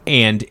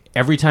 And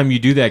every time you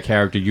do that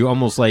character, you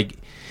almost like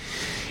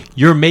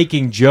you're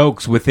making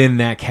jokes within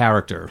that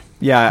character.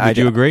 Yeah, Would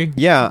you agree?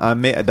 Yeah,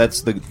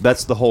 that's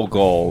the whole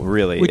goal,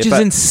 really. Which is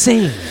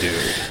insane,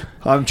 dude.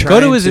 I'm trying. Go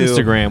to his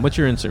Instagram. What's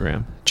your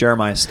Instagram?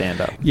 Jeremiah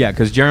Stand Up. Yeah,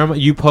 because Jeremiah,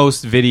 you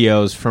post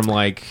videos from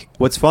like.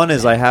 What's fun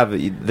is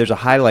there's a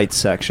highlights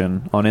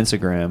section on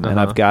Instagram, and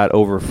I've got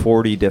over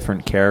 40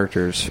 different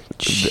characters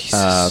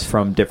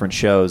from different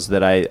shows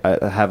that I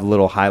have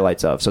little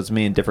highlights of. So it's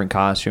me in different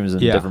costumes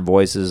and different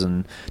voices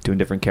and doing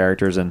different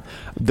characters. And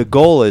the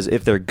goal is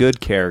if they're good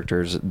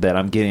characters, that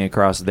I'm getting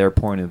across their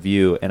point of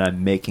view and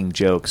I'm making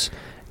jokes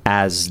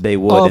as they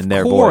would in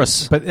their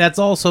voice. But that's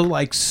also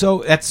like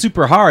that's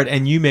super hard,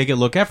 and you make it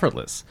look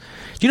effortless.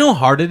 Do you know how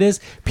hard it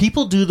is?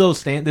 People do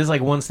those there's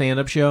like one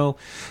stand-up show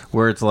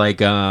where it's like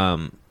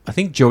I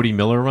think Jody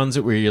Miller runs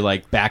it, where you're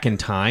like back in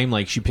time,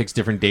 like she picks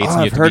different dates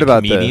and you have to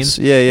be comedians.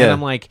 Yeah. And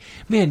I'm like,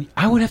 man,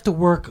 I would have to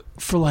work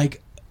for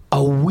like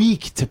a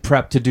week to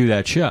prep to do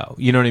that show.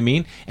 You know what I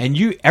mean? And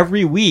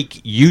every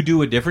week you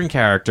do a different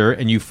character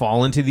and you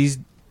fall into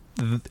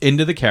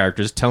the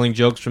characters telling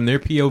jokes from their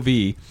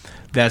POV.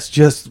 That's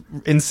just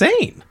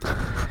insane.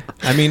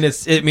 I mean,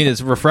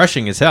 it's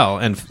refreshing as hell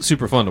and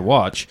super fun to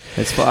watch.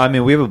 It's fun. I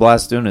mean, we have a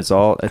blast doing it. It's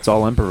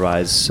all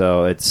improvised,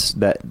 so it's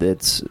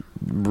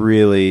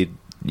really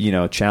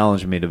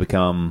challenged me to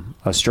become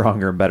a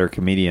stronger and better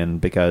comedian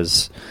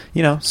because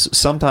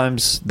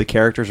sometimes the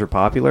characters are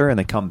popular and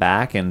they come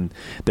back and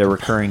they're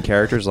recurring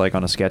characters like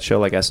on a sketch show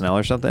like SNL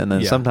or something, and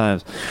then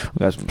sometimes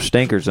we got some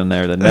stinkers in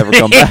there that never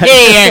come back.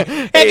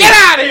 Hey, get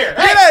out of here!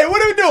 Hey, what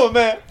are we doing,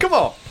 man? Come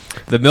on.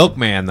 The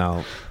Milkman,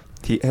 though,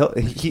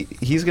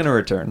 he's going to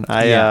return.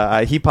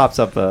 He pops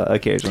up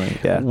occasionally.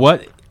 Yeah.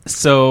 What?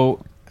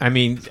 So, I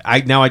mean, I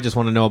just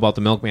want to know about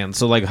the Milkman.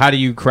 So, like, how do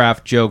you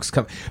craft jokes?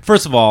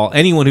 First of all,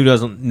 anyone who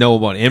doesn't know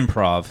about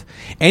improv,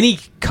 any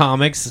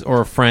comics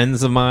or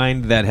friends of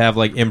mine that have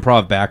like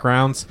improv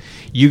backgrounds,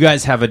 you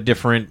guys have a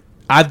different.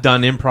 I've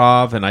done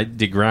improv and I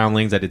did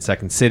Groundlings. I did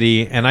Second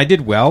City, and I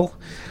did well.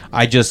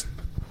 I just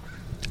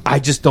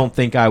don't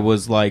think I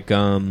was like.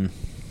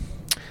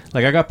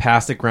 Like, I got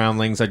past at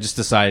Groundlings. I just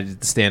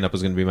decided stand-up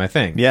was going to be my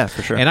thing. Yeah,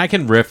 for sure. And I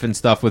can riff and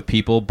stuff with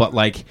people, but,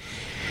 like...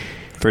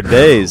 For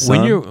days, when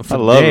I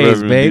love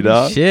days, baby.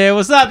 Dog. Shit,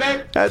 what's up,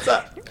 baby? What's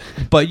up?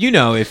 But,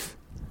 if...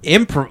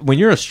 when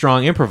you're a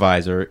strong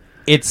improviser,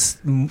 it's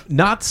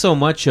not so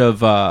much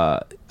of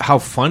how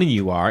funny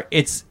you are.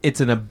 It's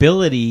an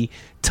ability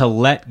to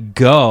let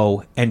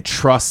go and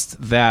trust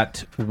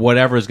that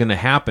whatever is going to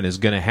happen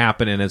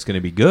and it's going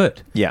to be good.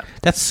 Yeah.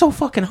 That's so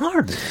fucking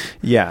hard.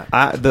 Yeah.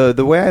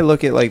 The way I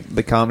look at like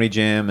the Comedy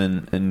Jam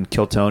and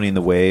Kill Tony and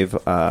The Wave,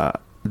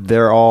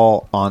 they're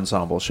all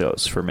ensemble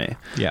shows for me.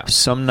 Yeah.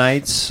 Some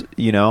nights,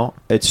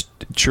 it's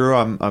true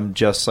I'm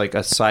just like a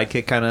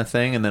sidekick kind of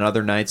thing, and then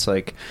other nights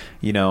like,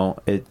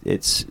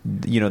 it's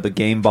the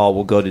game ball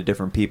will go to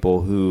different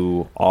people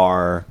who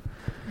are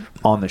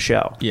on the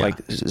show. Yeah.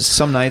 Like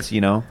some nights,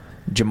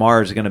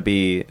 Jamar is going to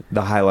be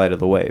the highlight of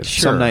the wave.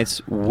 Sure. Some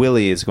nights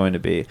Willie is going to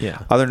be.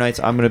 Yeah. Other nights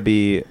I'm going to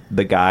be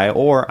the guy,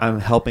 or I'm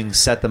helping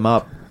set them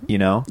up.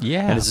 Yeah,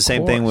 and it's the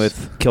same thing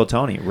with Kill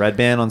Tony. Red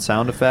Band on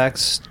sound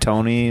effects,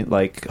 Tony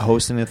like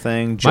hosting the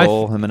thing,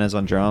 Joel Jimenez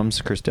on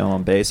drums, Chris Dillon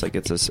on bass. Like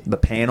it's the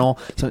panel.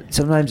 So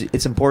sometimes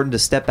it's important to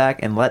step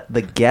back and let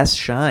the guests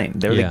shine.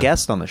 They're the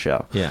guest on the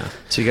show. Yeah.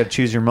 So you got to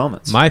choose your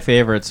moments. My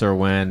favorites are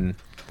when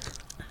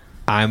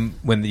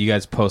you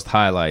guys post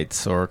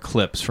highlights or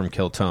clips from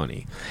Kill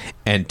Tony,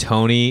 and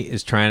Tony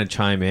is trying to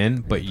chime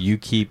in, but you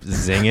keep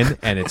zinging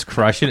and it's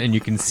crushing, and you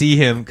can see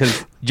him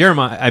because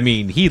Jeremiah, I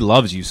mean, he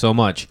loves you so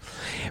much,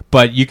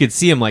 but you could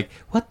see him like,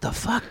 what the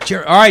fuck, all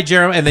right,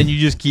 Jeremiah, and then you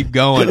just keep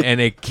going,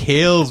 and it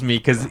kills me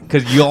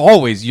because you'll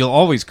always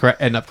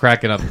end up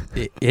cracking up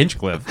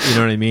Hinchcliffe. You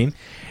know what I mean?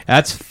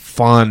 That's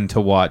fun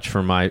to watch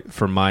from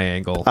my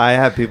angle. I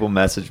have people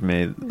message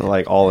me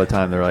like all the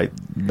time. They're like,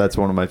 "That's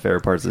one of my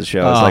favorite parts of the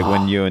show." It's like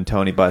when you and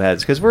Tony butt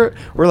heads, because we're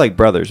like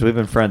brothers. We've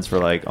been friends for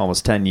like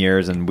almost 10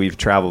 years, and we've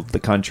traveled the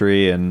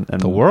country and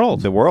the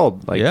world.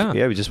 Like,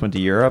 yeah, we just went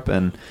to Europe,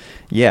 and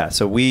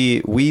so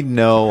we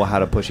know how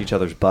to push each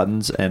other's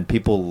buttons, and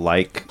people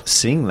like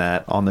seeing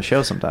that on the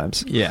show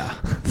sometimes. Yeah,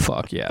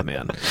 fuck yeah,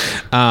 man.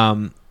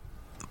 All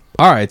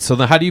right, so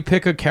then how do you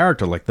pick a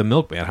character like the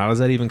Milkman? How does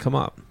that even come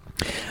up?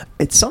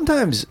 It's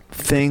sometimes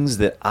things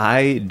that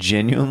I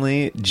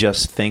genuinely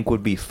just think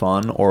would be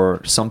fun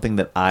or something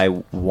that I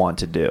want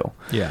to do.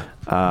 Yeah.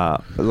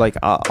 Like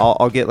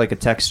I'll get like a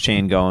text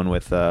chain going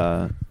with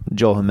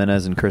Joel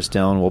Jimenez and Chris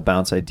Dillon. We'll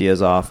bounce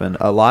ideas off, and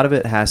a lot of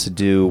it has to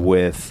do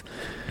with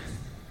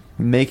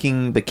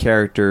making the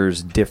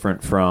characters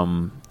different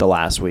from the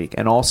last week.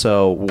 And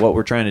also what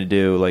we're trying to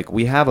do, like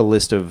we have a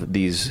list of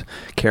these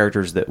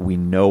characters that we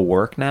know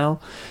work now.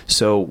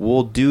 So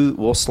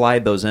we'll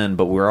slide those in,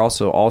 but we're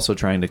also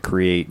trying to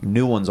create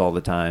new ones all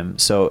the time.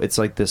 So it's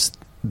like this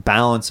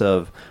balance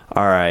of,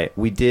 all right,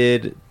 we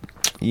did,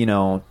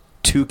 2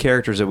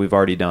 characters that we've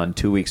already done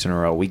 2 weeks in a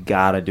row. We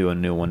got to do a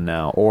new one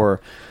now.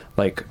 Or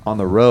like on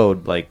the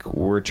road, like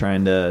we're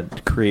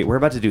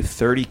about to do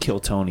 30 Kill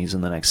Tonys in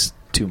the next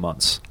 2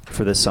 months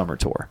for this summer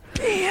tour.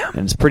 Damn.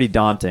 And it's pretty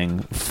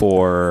daunting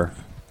for,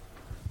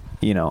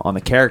 on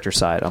the character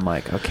side. I'm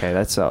like, okay,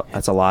 that's a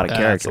lot of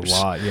characters.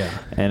 That's a lot, yeah.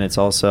 And it's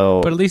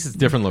also... But at least it's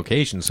different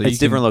locations. So it's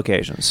different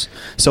locations.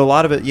 So a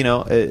lot of it,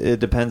 it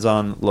depends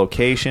on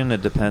location.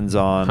 It depends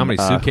on... How many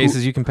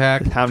suitcases you can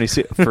pack. How many...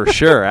 For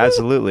sure,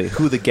 absolutely.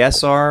 Who the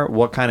guests are,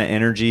 what kind of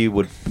energy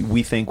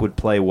we think would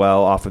play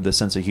well off of the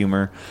sense of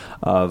humor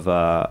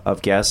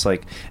of guests.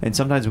 Like, and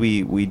sometimes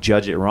we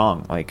judge it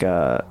wrong. Like...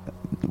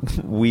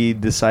 we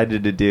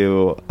decided to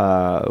do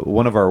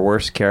one of our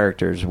worst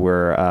characters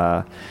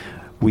where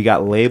we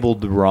got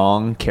labeled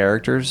wrong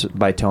characters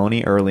by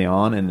Tony early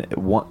on. And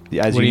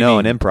as you know,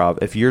 in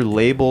improv, if you're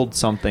labeled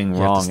something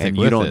wrong and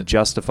you don't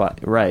justify...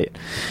 Right.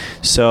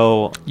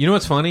 So... You know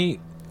what's funny?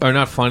 Or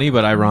not funny,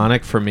 but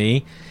ironic for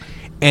me?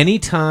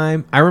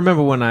 Anytime... I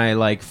remember when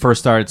I first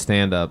started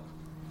stand-up,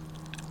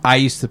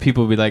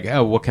 people would be like,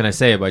 oh, what can I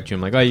say about you?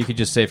 I'm like, oh, you could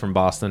just say from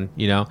Boston,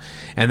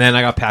 And then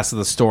I got passed to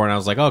the store, and I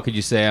was like, oh, could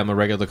you say I'm a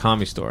regular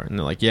Comedy Store? And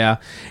they're like, yeah.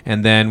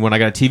 And then when I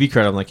got a TV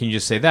credit, I'm like, can you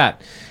just say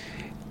that?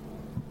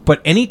 But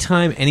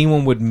anytime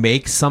anyone would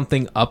make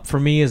something up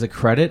for me as a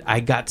credit, I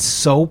got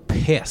so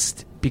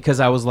pissed because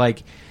I was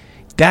like,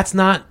 that's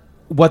not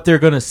what they're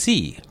going to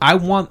see. I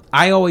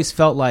always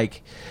felt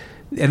like,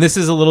 and this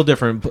is a little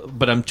different,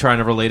 but I'm trying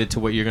to relate it to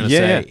what you're going to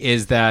say,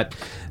 is that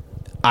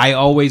I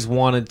always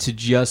wanted to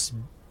just...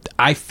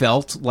 I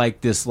felt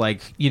like this,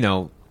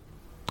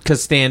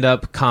 because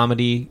stand-up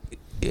comedy,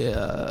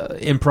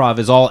 improv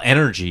is all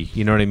energy.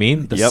 You know what I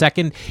mean? The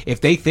second, if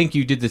they think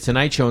you did the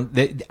Tonight Show,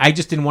 I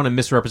just didn't want a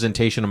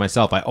misrepresentation of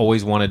myself. I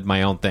always wanted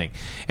my own thing.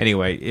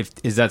 Anyway,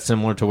 is that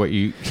similar to what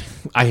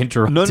I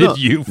interrupted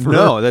you for?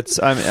 No, that's.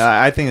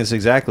 I think it's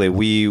exactly.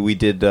 We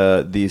did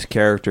these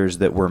characters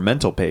that were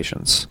mental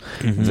patients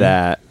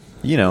that.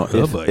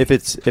 If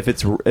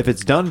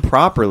it's done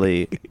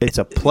properly, it's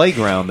a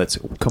playground that's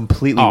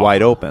completely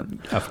wide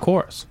open. Of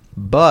course.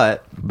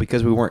 But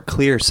because we weren't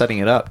clear setting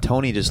it up,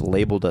 Tony just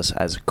labeled us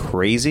as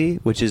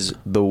crazy, which is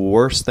the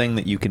worst thing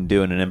that you can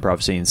do in an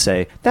improv scene.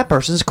 Say, that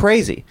person's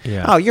crazy.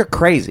 Yeah. Oh, you're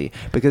crazy.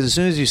 Because as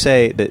soon as you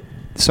say that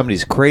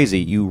somebody's crazy,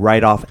 you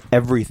write off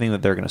everything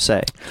that they're going to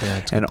say.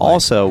 Yeah, and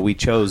also, we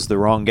chose the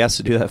wrong guest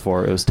to do that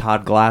for. It was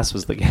Todd Glass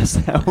was the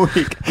guest that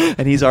week.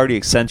 And he's already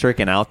eccentric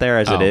and out there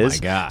as it is. Oh,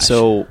 my gosh.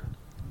 So...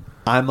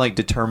 I'm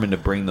determined to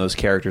bring those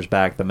characters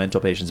back, the mental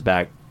patients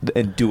back,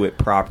 and do it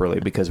properly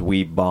because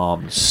we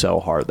bombed so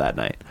hard that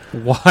night.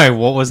 Why?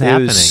 What was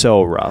happening? It was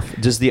so rough.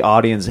 Just the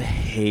audience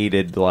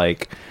hated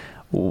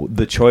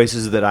the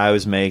choices that I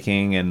was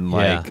making, and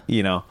it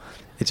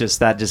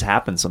just that just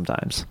happens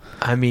sometimes.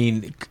 I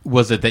mean,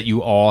 was it that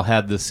you all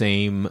had the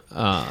same?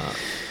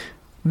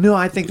 No,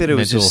 I think that it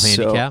was just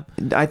handicap?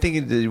 I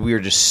think we were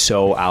just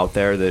so out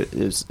there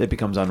that it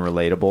becomes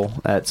unrelatable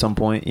at some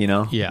point,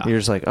 Yeah. You're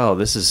just like, oh,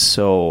 this is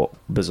so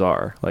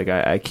bizarre. Like,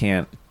 I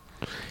can't...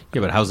 Yeah,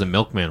 but how's the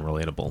milkman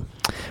relatable?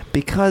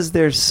 Because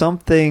there's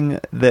something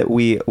that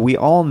we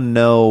all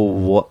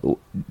know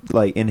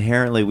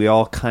inherently we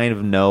all kind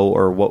of know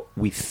or what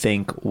we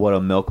think what a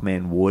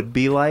milkman would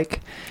be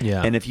like.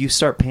 Yeah. And if you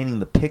start painting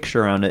the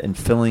picture around it and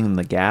filling in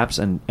the gaps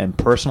and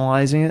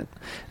personalizing it,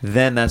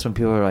 then that's when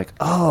people are like,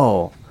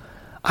 oh,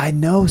 I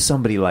know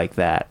somebody like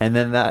that. And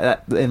then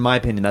that in my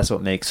opinion, that's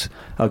what makes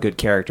a good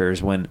character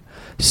is when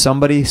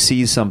somebody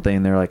sees something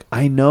and they're like,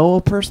 I know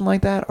a person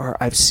like that, or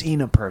I've seen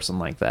a person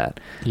like that.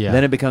 Yeah.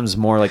 Then it becomes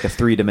more like a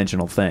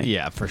 3-dimensional thing.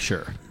 Yeah, for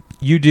sure.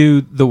 You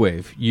do The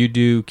Wave. You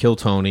do Kill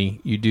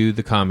Tony. You do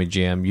the Comedy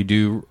Jam. You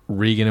do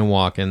Regan and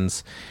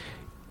Watkins.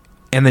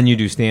 And then you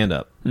do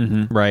stand-up,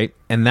 right?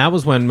 And that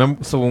was when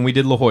we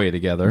did La Jolla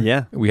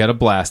together, we had a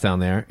blast down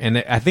there. And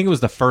I think it was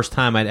the first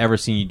time I'd ever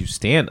seen you do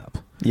stand-up.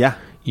 Yeah.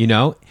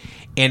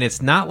 And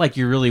it's not like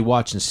you're really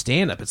watching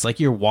stand-up. It's like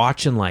you're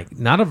watching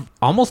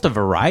almost a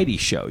variety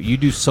show. You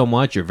do so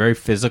much. You're very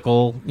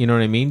physical. You know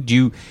what I mean?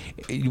 Do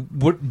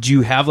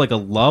you have a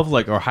love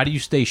or how do you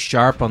stay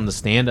sharp on the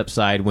stand-up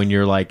side when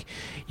you're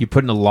you're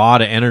putting a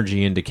lot of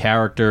energy into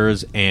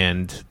characters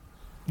and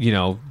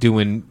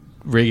doing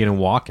Regan and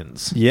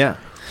Watkins? Yeah.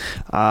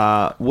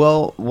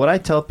 Well, what I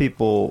tell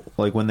people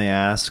when they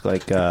ask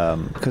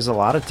because a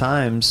lot of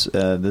times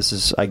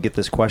I get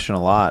this question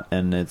a lot,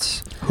 and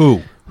it's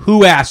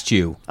who asked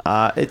you?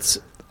 It's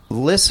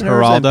listeners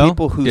Geraldo? and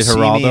people who Did see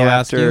Geraldo me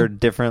ask after you?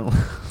 different.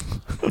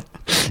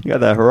 You got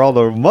that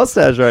Geraldo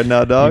mustache right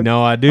now, dog. You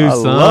know I do, I'm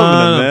son.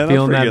 loving it, man. I'm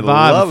feeling that freaking vibe.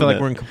 I loving feel like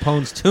it. we're in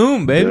Capone's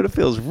tomb, baby. Dude, it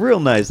feels real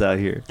nice out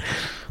here.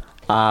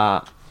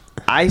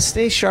 I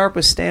stay sharp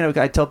with stand-up.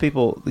 I tell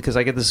people, because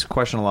I get this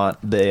question a lot,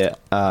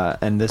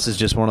 and this is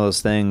just one of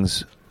those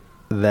things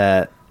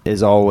that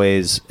is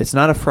always, it's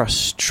not a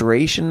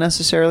frustration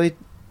necessarily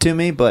to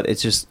me, but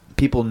it's just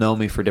people know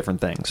me for different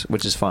things,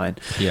 which is fine.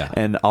 Yeah.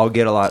 And I'll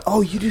get a lot,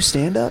 oh, you do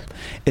stand-up?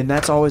 And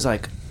that's always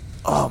like,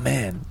 oh,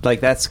 man. Like,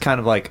 that's kind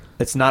of like,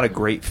 it's not a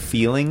great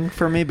feeling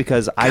for me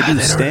because I do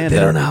stand-up. They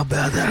don't know how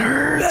bad that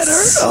hurts. That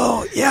hurt.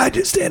 Oh, yeah, I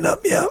do stand-up,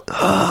 yeah.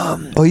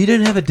 Oh, you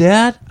didn't have a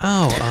dad?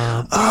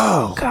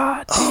 Oh,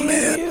 God. Oh,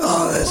 man.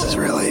 Oh, this is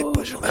really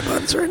pushing my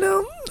buttons right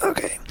now.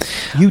 Okay.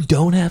 you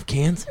don't have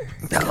cancer?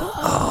 No.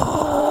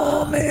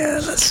 Oh,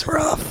 man, that's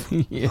rough.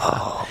 Yeah.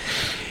 Oh.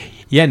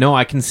 Yeah, no,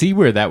 I can see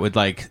where that would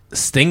like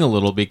sting a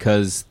little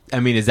because I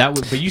mean, is that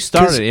what? But you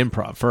started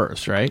improv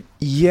first, right?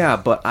 Yeah,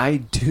 but I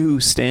do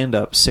stand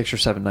up 6 or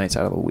 7 nights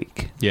out of the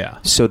week. Yeah.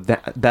 So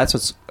that's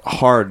what's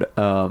hard.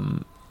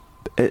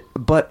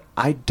 But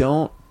I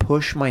don't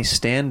push my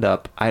stand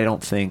up, I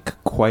don't think,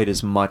 quite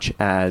as much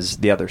as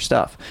the other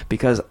stuff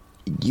because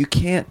you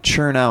can't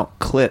churn out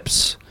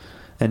clips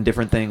and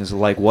different things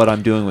like what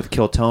I'm doing with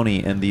Kill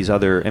Tony and these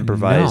other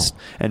improvised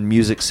and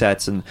music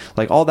sets and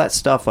like all that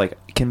stuff like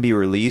can be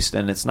released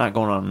and it's not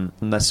going on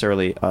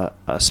necessarily a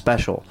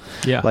special.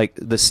 Yeah. Like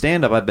the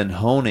stand-up I've been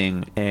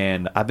honing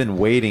and I've been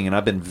waiting and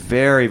I've been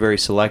very, very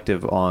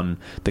selective on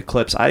the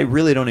clips. I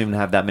really don't even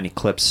have that many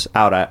clips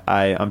out.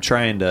 I'm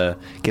trying to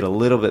get a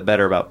little bit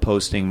better about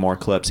posting more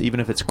clips,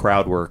 even if it's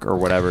crowd work or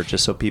whatever,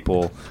 just so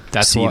people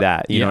see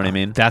that. You know what I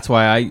mean? That's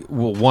why I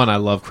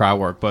love crowd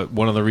work, but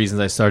one of the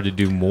reasons I started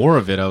to do more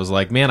of it, I was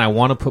like, man, I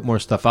want to put more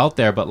stuff out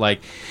there, but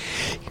like,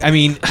 I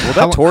mean, well,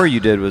 that tour you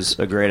did was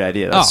a great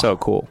idea. That's so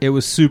cool. It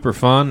was super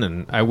fun,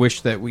 and I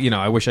wish that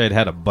I wish I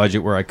had a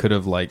budget where I could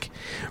have like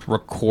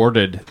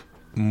recorded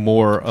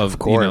more of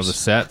the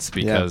sets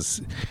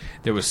because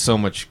there was so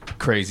much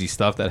crazy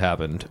stuff that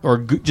happened, or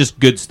just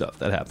good stuff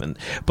that happened.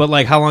 But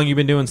like, how long you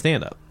been doing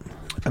stand up?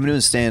 I've been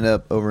doing stand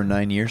up over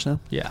 9 years now.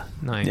 Yeah,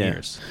 9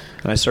 years.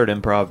 And I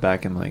started improv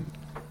back in like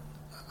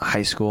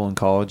high school and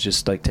college,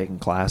 just like taking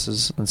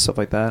classes and stuff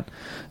like that.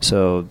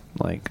 So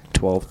like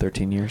 12,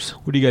 13 years.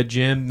 What do you got,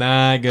 Jim?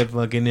 Nah, I got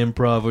fucking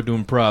improv. We're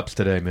doing props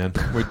today, man.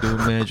 We're doing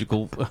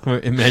magical,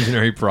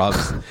 imaginary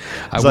props.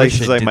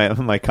 It's like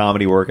my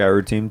comedy workout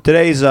routine.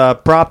 Today's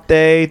prop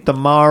day.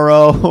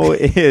 Tomorrow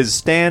is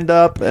stand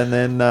up, and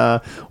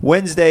then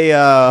Wednesday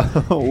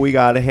we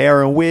got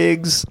hair and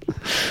wigs.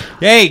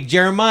 Hey,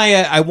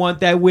 Jeremiah, I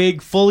want that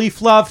wig fully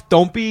fluffed.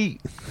 Don't be.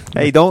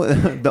 Hey,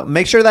 don't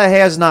make sure that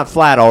hair's not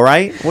flat. All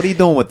right, what are you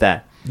doing with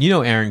that? You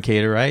know Aaron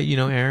Cater, right? You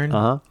know Aaron.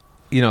 Uh-huh.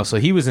 So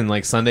he was in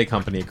like Sunday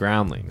Company at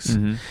Groundlings,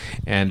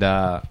 and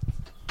I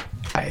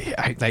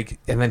like,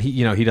 and then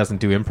he doesn't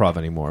do improv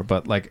anymore.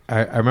 But like,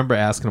 I remember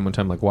asking him one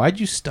time, like, why'd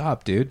you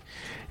stop, dude?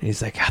 And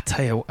he's like, I'll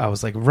tell you, I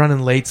was like running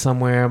late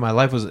somewhere. My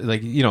life was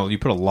like, you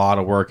put a lot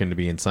of work into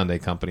being Sunday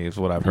Company, is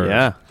what I've heard.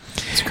 Yeah,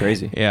 it's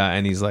crazy. Yeah,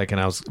 and he's like, and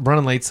I was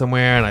running late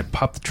somewhere, and I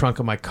popped the trunk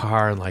of my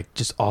car, and like,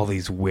 just all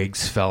these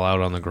wigs fell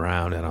out on the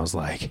ground, and I was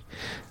like,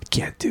 I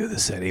can't do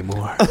this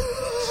anymore.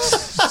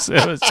 So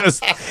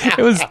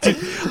it was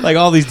like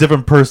all these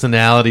different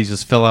personalities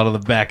just fell out of the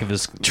back of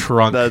his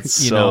trunk. That's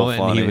so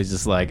funny. And he was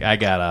just like, I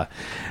gotta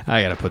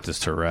put this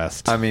to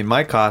rest. I mean,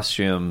 my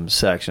costume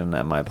section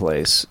at my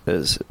place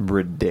is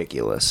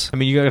ridiculous. I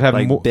mean, you gotta have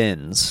like more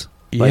bins.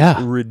 Yeah,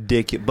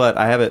 ridiculous. But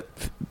I have it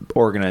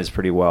organized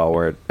pretty well,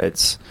 where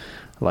it's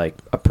like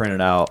a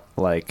printed out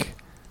like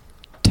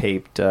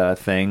taped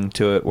thing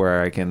to it,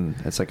 where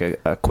it's like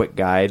a quick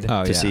guide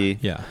to see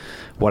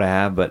what I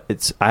have. But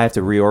I have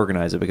to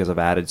reorganize it because I've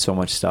added so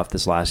much stuff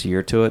this last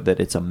year to it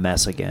that it's a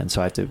mess again.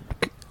 So I have to.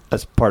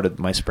 That's part of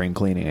my spring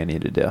cleaning I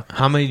need to do.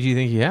 How many do you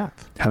think you have?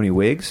 How many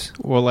wigs?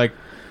 Well, like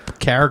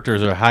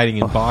characters are hiding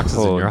in boxes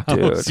in your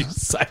house. Dude. You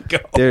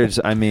psycho.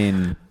 I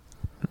mean,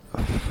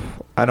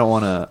 I don't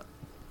want to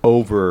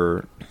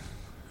over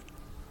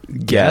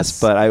guess,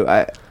 but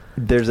I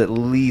there's at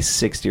least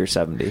 60 or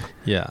 70.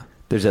 Yeah.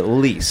 There's at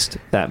least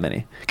that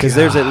many. Because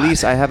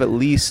I have at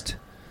least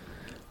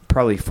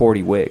probably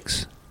 40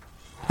 wigs.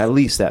 At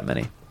least that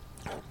many.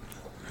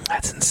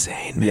 That's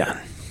insane,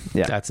 man.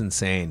 Yeah. That's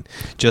insane.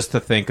 Just to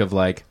think of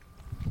like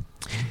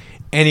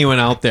anyone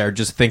out there,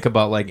 just think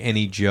about like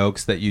any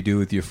jokes that you do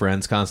with your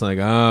friends constantly.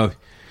 Like, oh,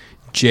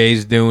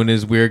 Jay's doing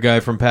his weird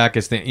guy from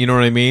Pakistan. You know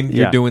what I mean?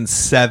 Yeah. You're doing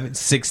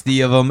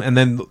 60 of them, and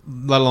then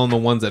let alone the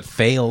ones that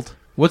failed.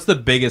 What's the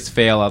biggest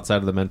fail outside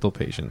of the mental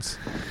patients?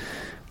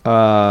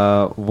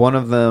 One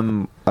of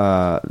them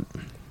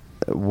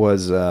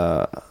was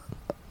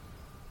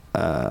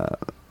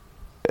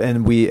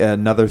and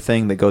another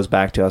thing that goes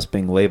back to us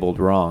being labeled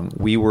wrong.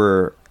 We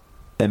were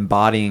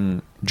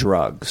embodying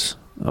drugs.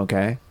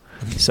 Okay,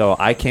 so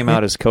I came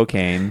out as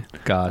cocaine.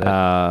 Got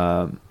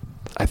it.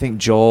 I think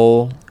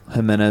Joel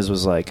Jimenez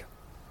was like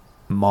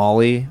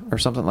Molly or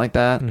something like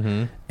that.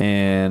 Mm-hmm.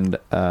 And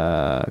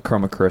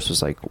Chroma Chris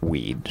was like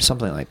weed,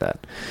 something like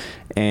that.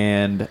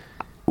 And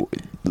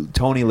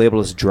Tony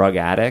labeled us drug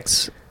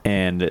addicts.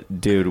 And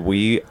dude,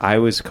 I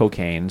was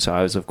cocaine, so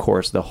I was, of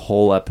course, the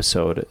whole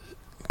episode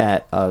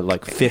at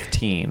like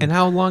 15. And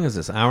how long is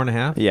this? An hour and a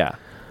half? Yeah.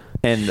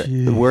 And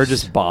Jeez. we're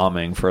just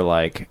bombing for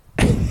like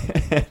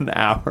an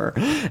hour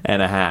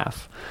and a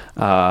half.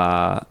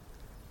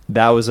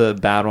 That was a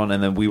bad one.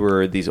 And then we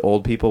were these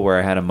old people where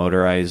I had a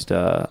motorized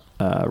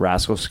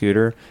Rascal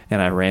scooter,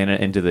 and I ran it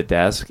into the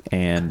desk,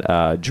 and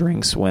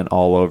drinks went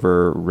all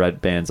over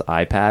Red Band's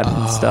iPad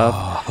and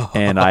stuff.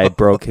 And I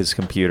broke his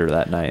computer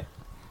that night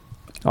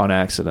on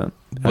accident.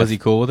 Was he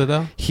cool with it,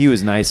 though? He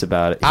was nice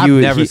about it. I've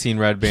never seen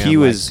Red Band. He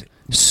was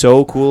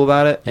so cool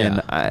about it,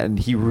 Yeah. and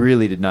he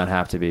really did not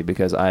have to be,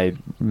 because I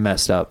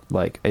messed up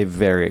like a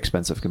very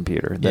expensive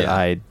computer that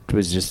I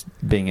was just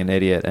being an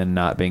idiot and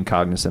not being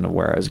cognizant of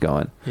where I was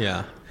going.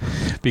 Yeah.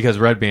 Because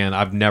Red Band,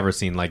 I've never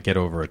seen like get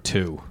over a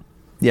 2.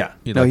 Yeah.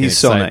 You No, know, he's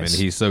so nice.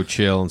 He's so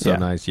chill and so Yeah.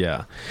 nice.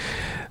 Yeah.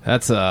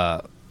 That's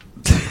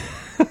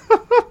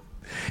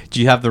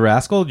Do you have the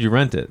Rascal? Did you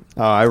rent it?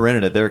 Oh, I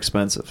rented it. They're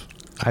expensive.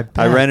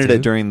 I rented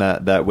it during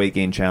that weight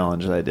gain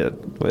challenge that I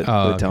did with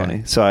Tony.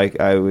 Okay. So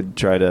I would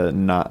try to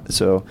not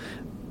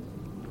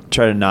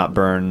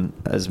burn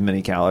as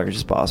many calories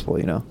as possible,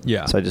 you know?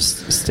 Yeah. So I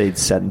just stayed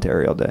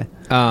sedentary all day.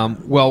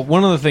 Well,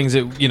 one of the things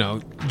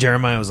that,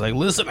 Jeremiah was like,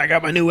 listen, I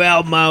got my new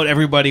album out.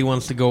 Everybody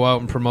wants to go out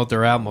and promote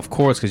their album, of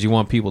course, because you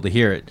want people to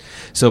hear it.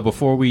 So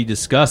before we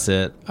discuss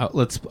it, I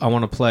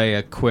want to play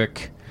a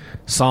quick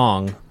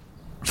song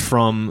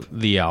from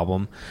the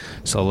album.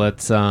 So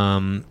let's,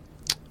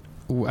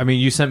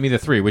 you sent me the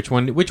 3. Which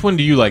one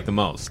do you like the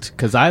most?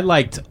 Because I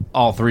liked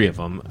all 3 of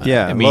them.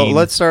 Yeah, well,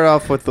 let's start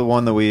off with the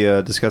one that we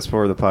discussed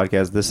before the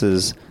podcast. This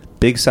is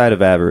Big Side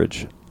of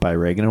Average by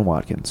Reagan and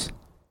Watkins.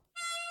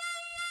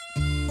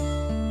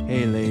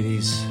 Hey,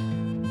 ladies.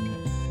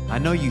 I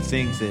know you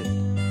think that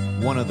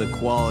one of the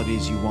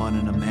qualities you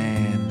want in a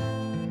man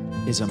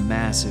is a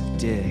massive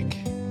dick.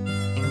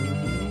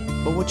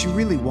 But what you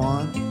really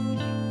want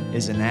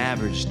is an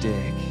average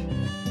dick.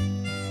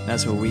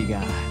 That's what we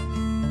got.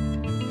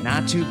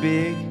 Not too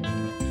big,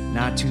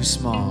 not too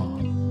small.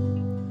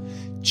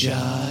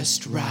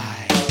 Just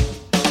right.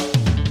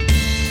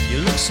 You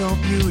look so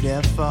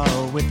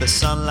beautiful with the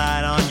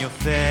sunlight on your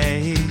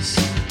face.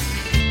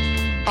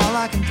 All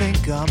I can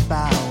think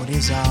about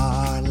is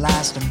our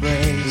last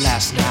embrace.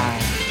 Last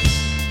night.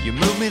 You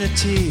moved me to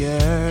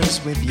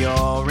tears with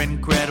your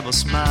incredible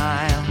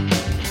smile.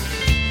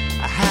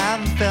 I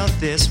haven't felt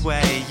this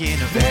way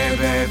in a very,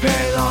 very,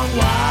 very long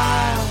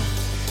while.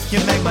 You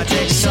make my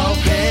dick so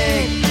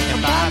big,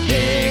 and by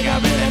big I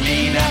really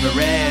mean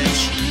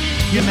average.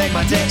 You make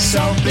my dick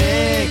so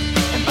big,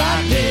 and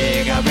by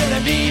big I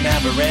really mean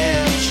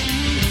average.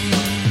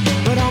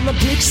 But on the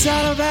big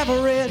side of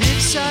average,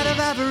 big side of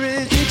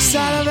average, big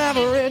side of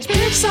average,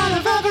 big side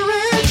of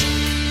average,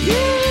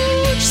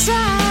 huge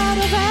side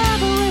of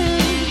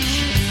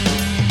average.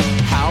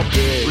 How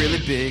big?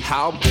 Really big.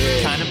 How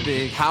big? Kinda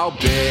big. How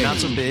big? Not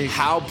so big.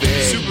 How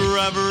big? Super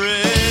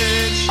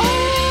average.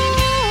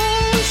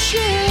 Oh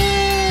shit.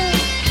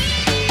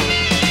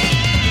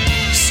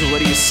 So what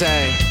do you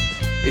say?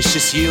 It's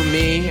just you,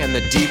 me, and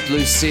the deep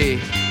blue sea.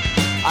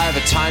 I have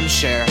a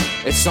timeshare.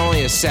 It's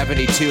only a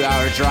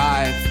 72-hour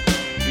drive.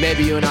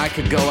 Maybe you and I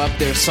could go up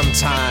there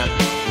sometime,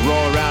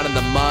 roll around in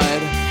the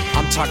mud.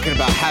 I'm talking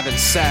about having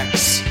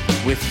sex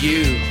with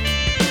you.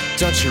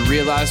 Don't you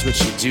realize what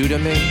you do to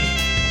me?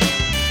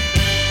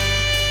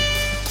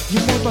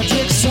 You make my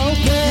dick so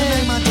big, you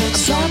make my dick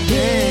so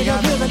big,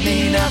 I really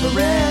mean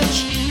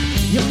average.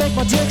 You make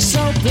my dick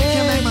so big,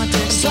 you make my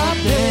dick so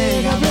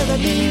big, I really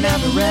mean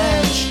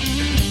average.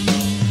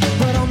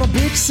 But on the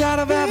big side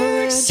of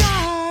average,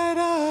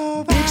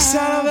 big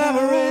side of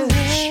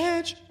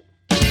average.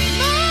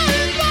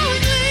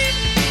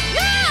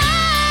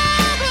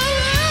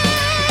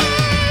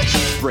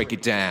 Break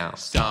it down.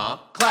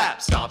 Stomp,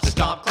 clap, stomp,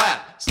 stomp,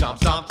 clap, stomp,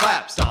 stomp,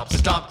 clap, stomp,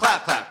 stomp,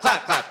 clap, clap,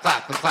 clap, clap,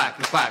 clap, clap, clap,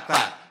 clap,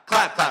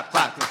 clap, clap, clap,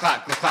 clap,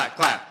 clap, clap,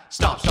 clap,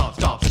 stomp, stomp,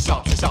 stomp,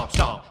 stomp, stomp,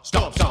 stomp,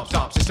 stomp, stomp,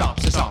 stomp, stomp,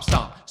 stomp,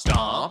 stomp,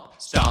 stomp,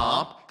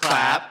 stomp,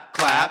 clap,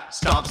 clap,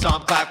 stomp,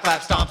 stomp, clap,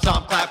 clap, stomp,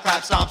 stomp, clap,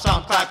 clap, stomp,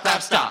 stomp, clap,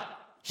 clap, stop.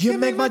 You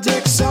make my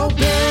dick so big,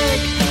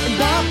 and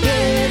by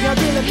big I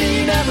really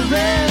mean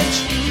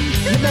average.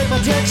 You make my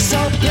dick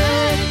so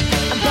big,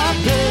 and by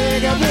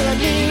big I really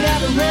mean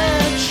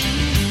average.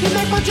 You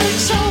make my dick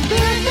so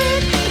big,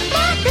 and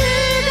by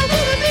big I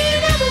really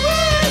mean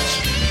average.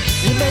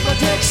 You make my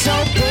dick so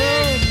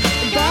big,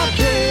 and by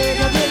big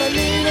I really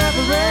mean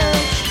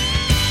average.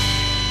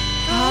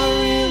 I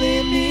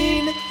really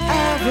mean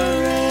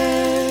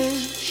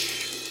average.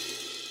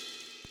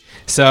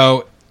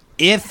 So,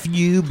 if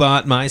you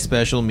bought my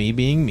special Me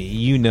Being Me,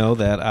 you know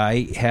that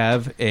I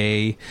have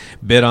a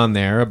bit on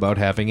there about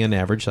having an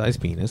average size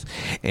penis,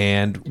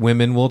 and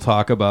women will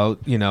talk about,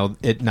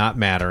 it not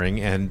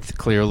mattering, and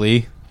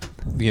clearly,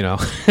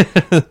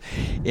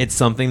 it's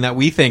something that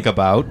we think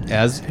about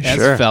as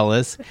Sure.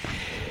 fellas.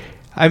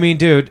 I mean,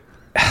 dude,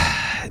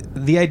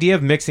 the idea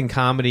of mixing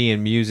comedy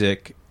and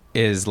music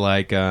is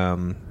like,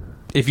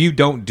 if you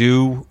don't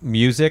do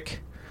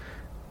music,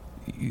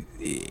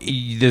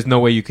 there's no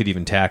way you could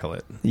even tackle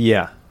it.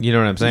 Yeah. You know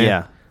what I'm saying?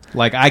 Yeah.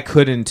 Like, I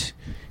couldn't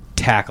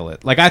tackle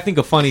it. Like, I think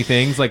of funny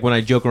things, like when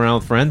I joke around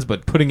with friends,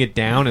 but putting it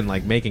down and,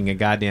 like, making a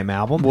goddamn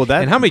album. Well,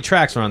 that- and how many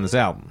tracks are on this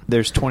album?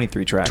 There's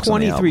 23 tracks. 23 on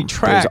the album.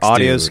 tracks, There's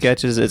audio dude.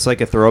 sketches. It's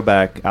like a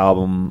throwback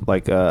album,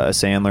 like a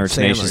Sandler,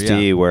 Tenacious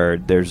D, yeah. where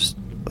there's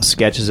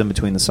sketches in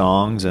between the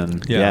songs.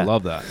 And Yeah, I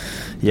love that.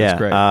 Yeah, That's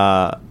great.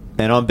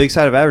 And on Big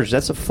Side of Average,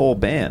 that's a full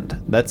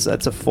band. That's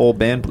a full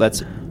band.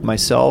 That's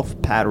myself,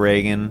 Pat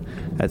Reagan.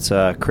 That's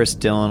Chris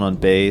Dillon on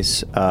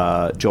bass,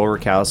 Joel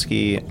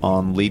Rakowski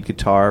on lead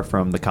guitar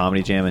from the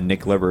Comedy Jam, and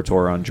Nick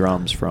Liberatore on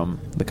drums from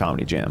the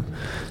Comedy Jam.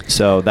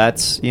 So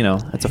that's a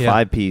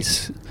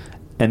 5-piece.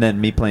 And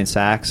then me playing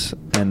sax,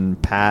 and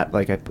Pat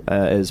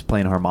is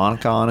playing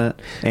harmonica on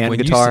it and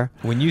guitar.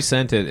 When you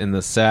sent it and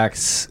the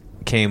sax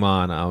came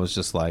on, I was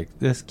just like,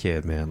 this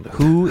kid, man,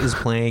 who is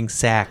playing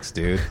sax,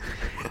 dude?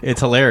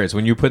 It's hilarious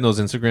when you're putting those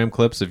Instagram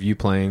clips of you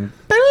playing.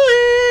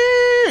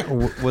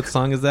 What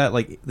song is that?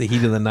 Like The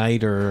Heat of the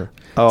Night or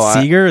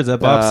Seeger? Is that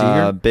Bob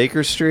Seeger?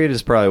 Baker Street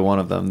is probably one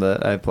of them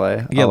that I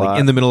play. Yeah, a like lot.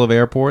 in the middle of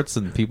airports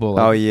and people.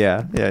 Like,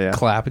 yeah.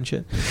 clap and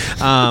shit.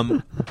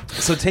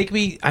 So take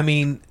me. I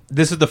mean,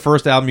 this is the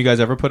first album you guys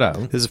ever put out.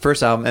 This is the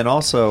first album, and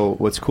also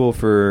what's cool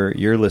for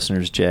your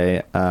listeners,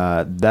 Jay,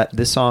 that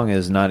this song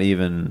is not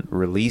even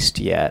released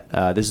yet.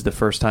 This is the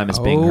first time it's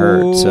being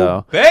heard.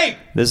 So hey,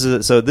 this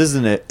is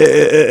an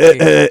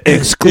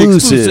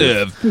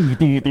exclusive.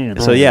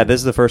 So yeah,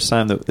 this is the first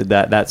time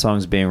that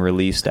song's being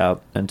released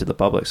out into the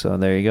public. So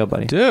there you go,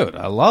 buddy. dude,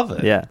 I love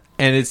it. Yeah.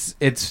 and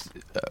it's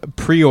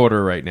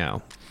pre-order right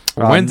now.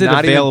 When's it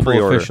Not even available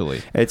pre-order.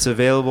 officially? It's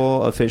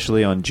available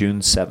officially on June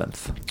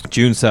 7th.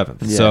 June 7th.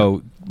 Yeah.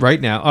 So right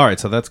now, all right.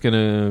 So that's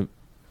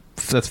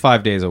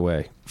 5 days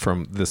away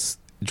from this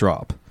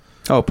drop.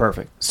 Oh,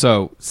 perfect.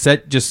 So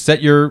set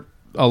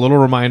a little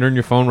reminder in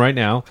your phone right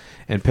now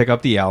and pick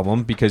up the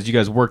album, because you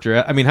guys worked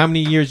I mean, how many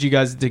years you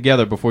guys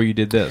together before you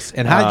did this?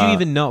 And how did you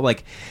even know,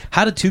 like,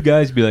 how did two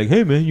guys be like,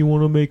 hey man, you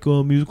want to make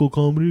a musical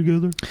comedy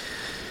together?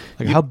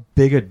 Like, how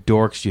big a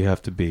dorks do you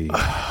have to be?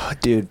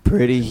 Dude,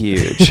 pretty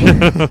huge.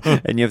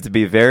 And you have to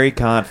be very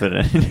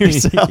confident in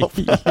yourself.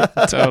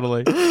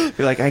 Totally.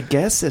 Be like, I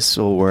guess this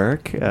will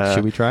work.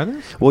 Should we try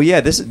this? Well,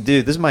 yeah, this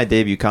is my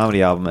debut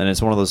comedy album, and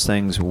it's one of those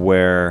things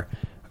where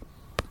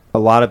a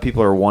lot of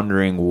people are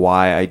wondering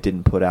why I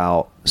didn't put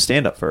out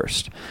stand-up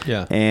first.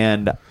 Yeah.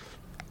 And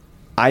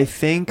I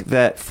think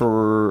that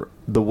for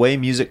the way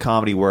music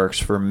comedy works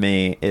for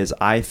me is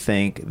I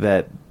think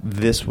that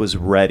this was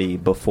ready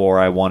before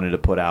I wanted to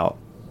put out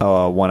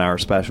a 1 hour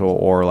special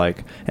or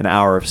like an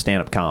hour of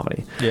stand-up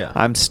comedy. Yeah.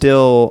 I'm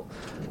still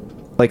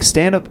like,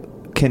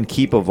 stand-up can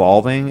keep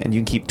evolving and you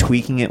can keep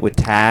tweaking it with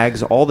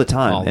tags all the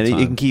time. All the and time.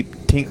 you can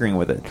keep tinkering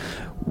with it.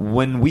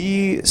 When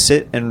we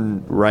sit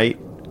and write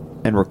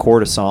and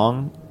record a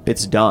song,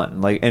 it's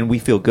done. Like, and we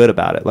feel good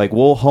about it. Like,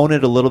 we'll hone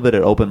it a little bit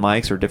at open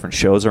mics or different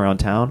shows around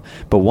town,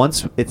 but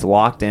once it's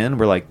locked in,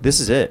 we're like, this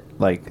is it.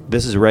 Like,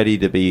 this is ready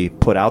to be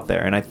put out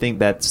there. And I think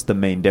that's the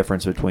main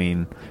difference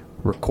between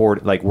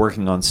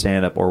working on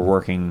stand-up or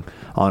working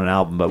on an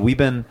album. But we've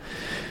been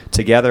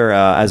together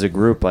as a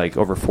group like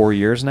over 4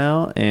 years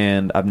now,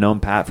 and I've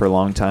known Pat for a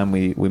long time.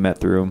 We met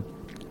through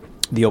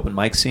the open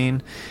mic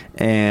scene,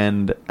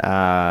 and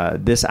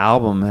this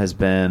album has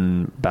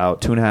been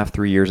about 2.5,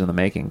 3 years in the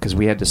making, because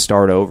we had to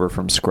start over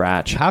from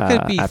scratch. How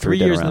could it be after 3 we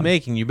did years in the around.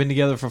 making? You've been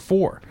together for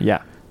 4.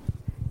 Yeah.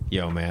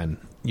 Yo, man.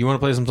 You want to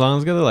play some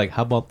songs together? Like,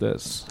 how about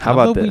this? How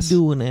about this? we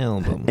do an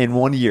album In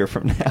 1 year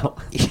from now.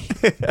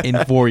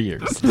 in 4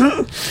 years?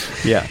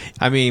 Yeah.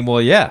 I mean,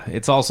 well, yeah.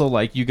 It's also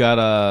like you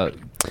gotta.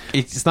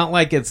 It's not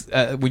like it's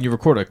when you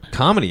record a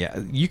comedy.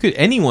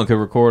 Anyone could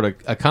record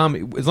a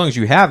comedy as long as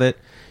you have it.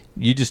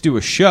 You just do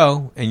a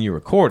show and you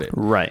record it.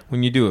 Right.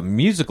 When you do a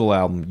musical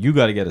album, you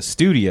got to get a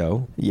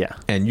studio. Yeah.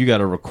 And you got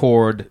to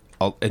record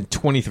and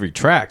 23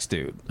 tracks,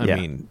 dude. I Yeah.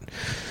 mean,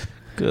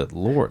 good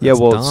lord. Yeah,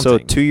 that's well, so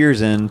daunting. 2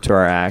 years into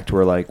our act,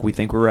 we're like, we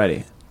think we're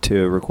ready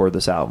to record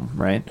this album,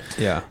 right?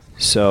 Yeah.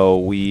 So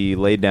we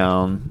laid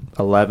down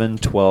 11,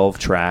 12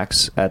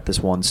 tracks at this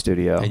one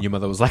studio. And your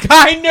mother was like,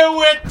 I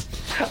knew it!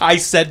 I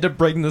said to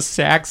bring the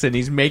sax, and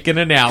he's making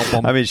an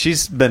album. I mean,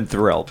 she's been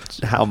thrilled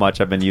how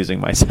much I've been using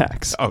my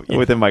sax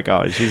within my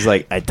college. She's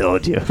like, I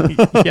told you.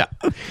 Yeah.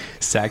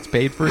 Sax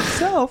paid for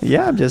itself.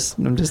 Yeah, I'm just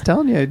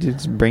telling you,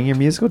 just bring your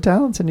musical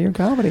talents into your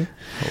comedy.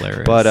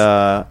 Hilarious.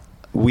 But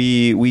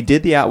we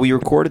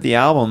recorded the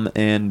album,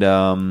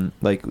 and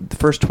like the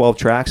first 12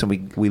 tracks,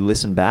 and we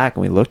listened back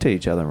and we looked at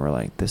each other and we're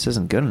like, this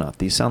isn't good enough.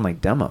 These sound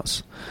like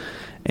demos.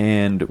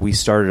 And we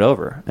started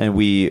over, and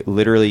we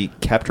literally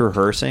kept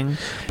rehearsing.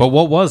 But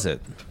what was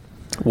it?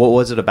 What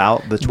was it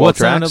about the 12 What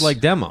tracks? sounded like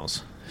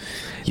demos?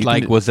 You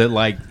Like, can- was it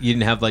like you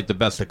didn't have like the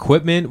best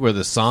equipment? Were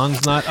the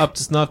songs not up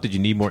to snuff? Did you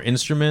need more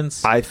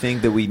instruments? I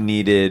think that we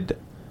needed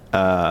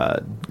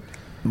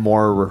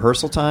more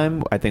rehearsal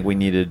time. I think we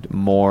needed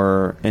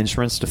more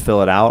instruments to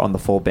fill it out on the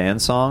full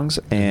band songs,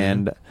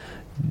 and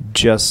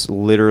just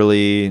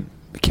literally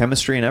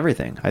chemistry and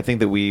everything. I think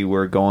that we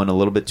were going a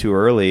little bit too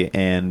early,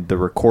 and the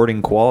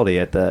recording quality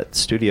at that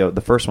studio,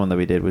 the first one that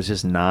we did, was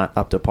just not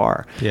up to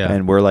par. Yeah.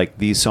 And we're like,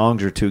 these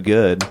songs are too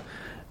good.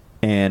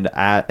 And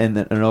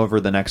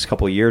over the next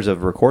couple of years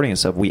of recording and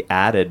stuff, we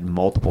added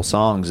multiple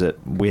songs that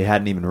we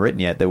hadn't even written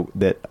yet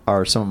that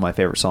are some of my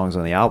favorite songs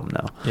on the album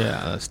now.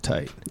 Yeah, that's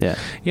tight. Yeah.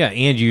 Yeah,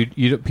 and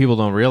you people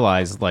don't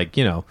realize, like,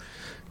 you know,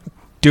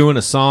 doing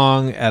a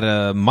song at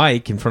a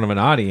mic in front of an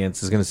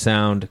audience is going to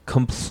sound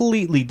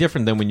completely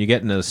different than when you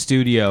get in a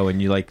studio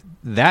and you're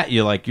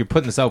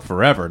putting this out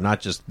forever,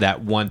 not just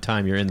that one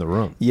time you're in the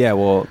room. Yeah,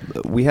 well,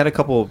 we had a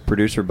couple of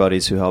producer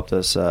buddies who helped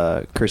us,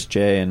 Chris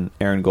J. and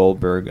Aaron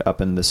Goldberg,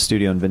 up in the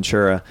studio in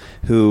Ventura,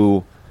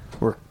 who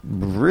were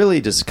really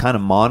just kind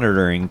of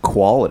monitoring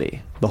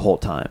quality the whole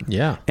time.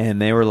 Yeah.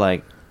 And they were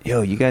like,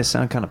 yo, you guys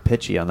sound kind of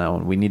pitchy on that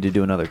one. We need to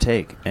do another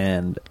take.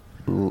 And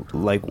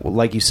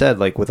like you said,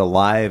 like with a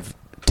live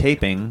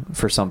taping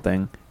for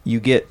something, you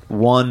get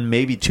one,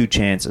 maybe two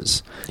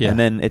chances, and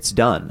then it's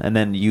done. And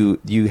then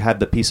you have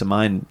the peace of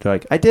mind,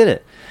 like, I did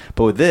it.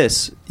 But with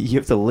this, you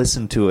have to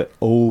listen to it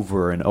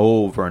over and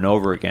over and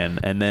over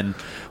again. And then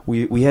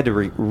we had to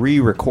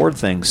re-record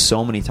things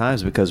so many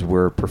times because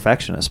we're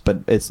perfectionists. But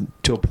it's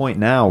to a point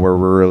now where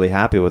we're really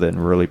happy with it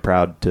and really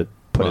proud to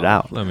put it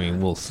out. I mean,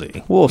 we'll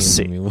see. We'll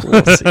see. Dude,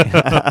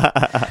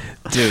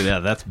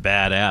 that's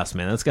badass,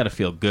 man. That's got to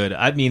feel good.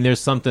 I mean, there's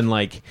something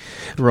like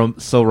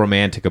so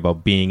romantic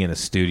about being in a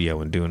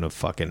studio and doing a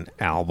fucking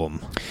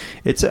album.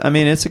 It's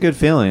a good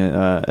feeling,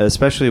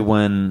 especially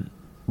when,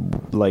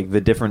 like,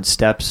 the different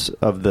steps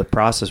of the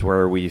process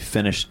where we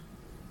finished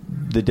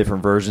the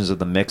different versions of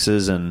the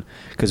mixes, and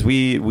because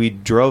we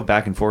drove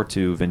back and forth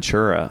to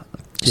Ventura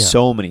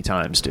so many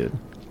times, dude,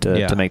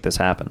 to make this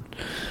happen.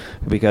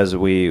 Because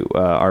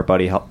our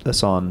buddy helped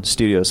us on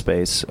studio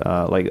space,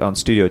 like on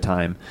studio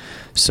time,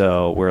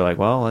 so we're like,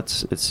 well,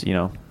 let's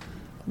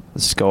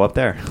go up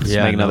there. Let's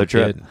make another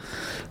trip. Kid.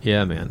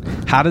 Yeah,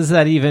 man. How does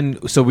that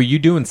even? So were you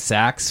doing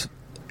sax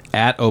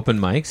at open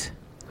mics?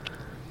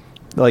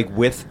 Like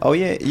with? Oh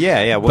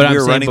yeah. When But we I'm were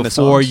saying running before the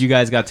songs. you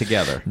guys got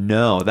together.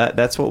 No,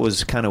 that's what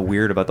was kind of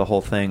weird about the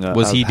whole thing.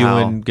 Was he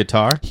doing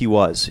guitar? He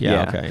was. Yeah,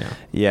 Yeah. okay,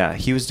 Yeah,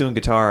 he was doing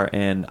guitar,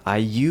 and I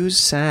used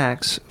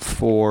sax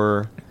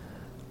for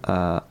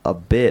a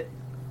bit,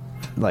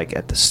 like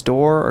at the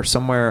store or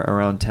somewhere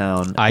around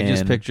town. I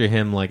just picture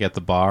him like at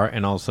the bar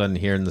and all of a sudden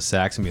hearing the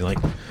sax and be like,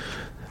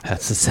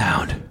 that's the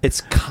sound.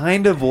 It's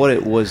kind of what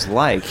it was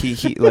like.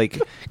 He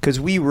like, because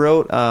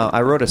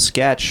I wrote a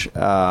sketch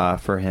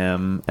for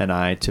him and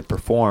I to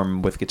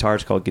perform with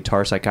guitars called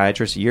Guitar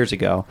Psychiatrist years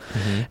ago.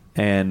 Mm-hmm.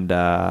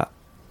 And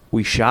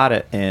we shot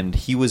it, and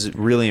he was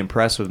really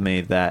impressed with me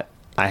that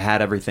I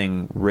had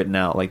everything written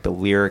out, like the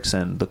lyrics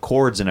and the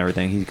chords and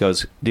everything. He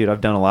goes, dude,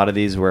 I've done a lot of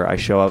these where I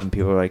show up and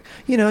people are like,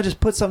 just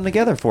put something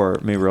together for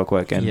me real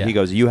quick. And he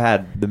goes, you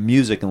had the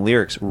music and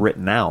lyrics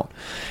written out.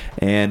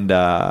 And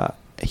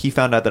he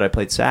found out that I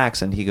played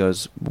sax, and he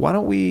goes, why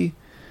don't we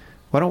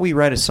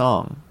write a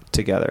song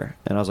together?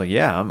 And I was like,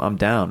 yeah, I'm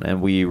down.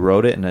 And we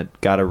wrote it, and it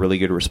got a really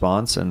good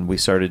response, and we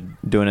started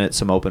doing it at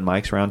some open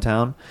mics around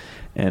town.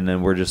 And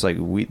then we're just like,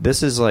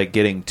 this is like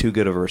getting too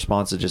good of a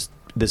response to just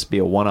this be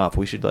a one-off.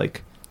 We should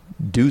like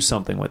do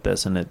something with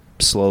this. And it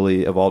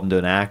slowly evolved into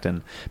an act.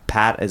 And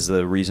Pat is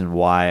the reason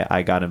why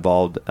I got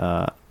involved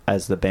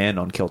as the band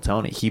on Kill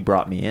Tony. He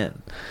brought me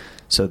in.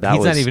 So he's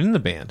not even in the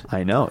band.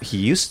 I know. He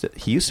used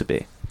to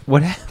be.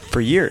 What?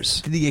 For years.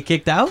 Did he get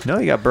kicked out? No,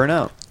 he got burnt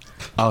out.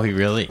 Oh, he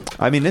really?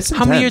 I mean, it's intense.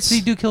 How many years did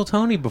he do Kill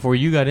Tony before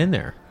you got in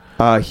there?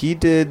 He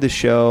did the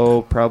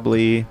show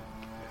probably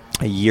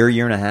a year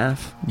and a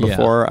half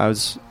before I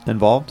was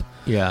involved.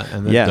 Yeah,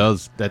 and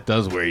that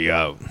does wear you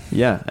out.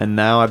 Yeah, and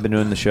now I've been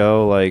doing the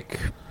show like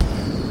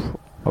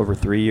over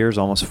 3 years,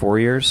 almost 4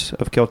 years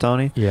of Kill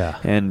Tony. Yeah.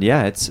 And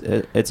yeah,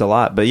 it's a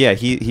lot. But yeah,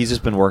 he's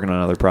just been working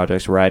on other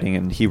projects, writing,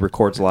 and he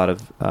records a lot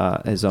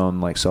of his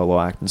own like solo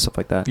act and stuff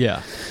like that.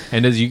 Yeah.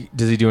 And does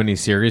he do any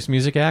serious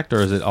music act,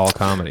 or is it all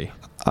comedy?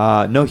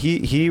 No,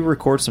 he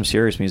records some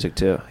serious music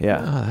too.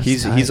 Yeah. Oh,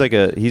 he's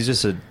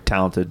just a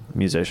talented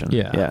musician.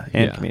 Yeah.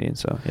 And comedian,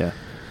 so yeah.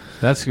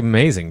 That's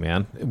amazing,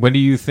 man. When do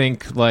you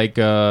think, like,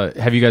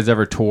 have you guys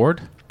ever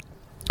toured?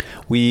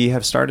 We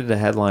have started to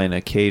headline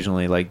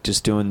occasionally, like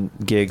just doing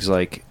gigs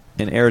like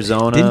in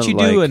Arizona. Didn't you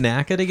do a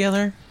NACA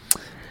together?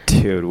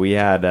 Dude, we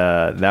had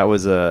that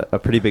was a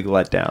pretty big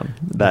letdown,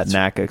 that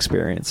NACA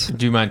experience.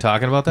 Do you mind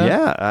talking about that?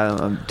 Yeah,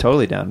 I'm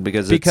totally down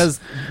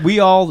because we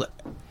all,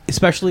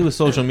 especially with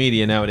social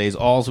media nowadays,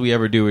 all we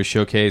ever do is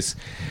showcase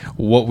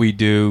what we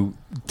do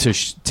to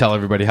tell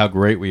everybody how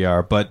great we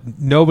are, but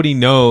nobody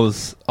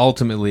knows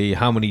ultimately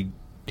how many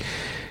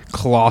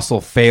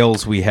colossal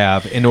fails we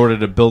have in order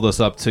to build us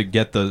up to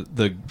get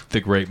the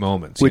great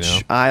moments.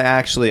 Which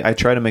I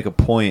try to make a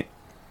point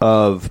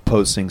of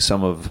posting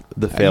some of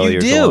the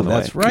failures. do. Along the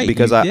That's way. right.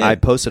 Because You I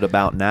did. posted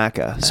about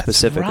NACA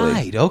specifically.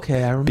 Right.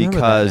 Okay, I remember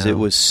Because that now. it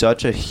was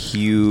such a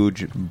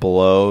huge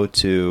blow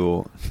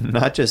to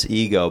not just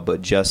ego,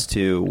 but just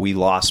to we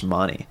lost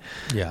money.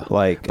 Yeah.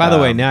 Like, by the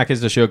way, NAC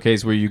is the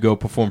showcase where you go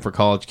perform for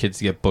college kids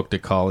to get booked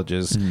at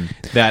colleges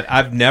that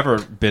I've never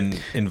been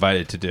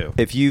invited to do.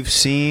 if you've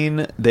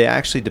seen, they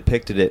actually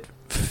depicted it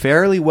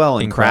fairly well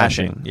in In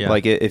Crashing. Crashing, yeah.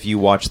 Like if you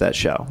watch that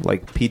show,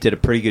 like Pete did a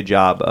pretty good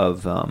job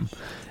of.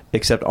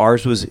 Except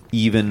ours was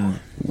even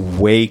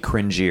way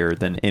cringier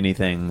than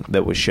anything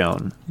that was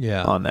shown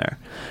on there.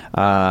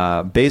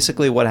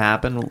 Basically, what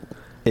happened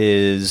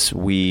is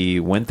we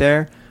went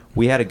there.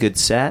 We had a good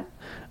set.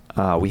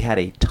 We had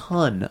a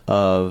ton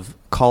of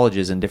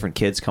colleges and different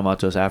kids come up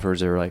to us afterwards.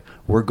 They were like,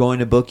 "We're going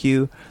to book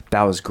you.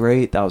 That was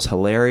great. That was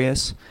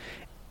hilarious."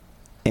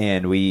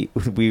 And we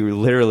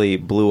literally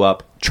blew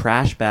up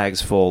trash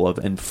bags full of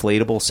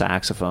inflatable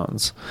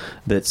saxophones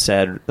that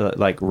said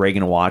like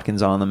Reagan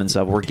Watkins on them and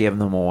stuff. We're giving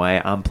them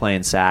away. I'm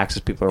playing sax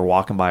as people are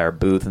walking by our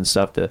booth and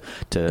stuff to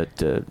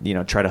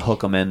try to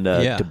hook them in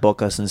to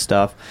book us and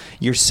stuff.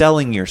 You're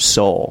selling your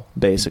soul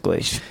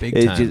basically.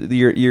 Big time.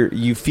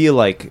 You feel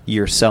like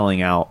you're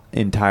selling out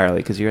entirely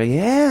because you're like,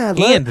 yeah,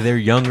 look. And they're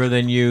younger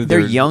than you. They're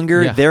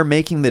younger. Yeah. They're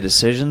making the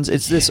decisions.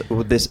 It's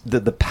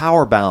the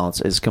power balance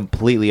is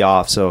completely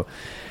off. So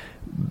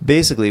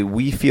basically,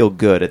 we feel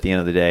good at the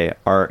end of the day.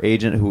 Our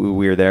agent who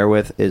we were there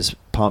with is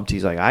pumped.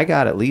 He's like, I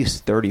got at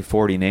least 30,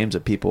 40 names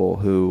of people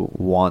who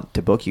want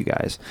to book you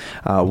guys.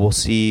 We'll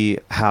see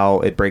how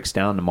it breaks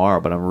down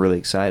tomorrow, but I'm really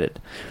excited.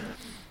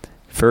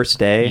 First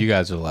day. You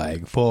guys are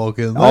like,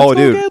 fucking, Oh,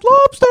 dude. get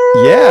lobster.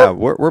 Yeah,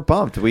 we're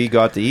pumped. We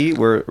got to eat.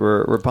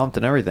 We're pumped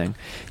and everything.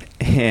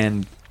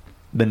 And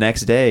the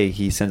next day,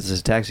 he sends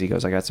us a text. He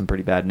goes, I got some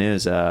pretty bad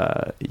news.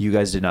 You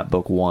guys did not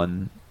book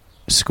one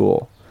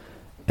school.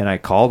 And I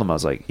called him. I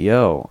was like,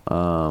 yo,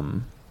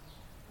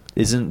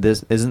 isn't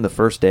the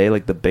first day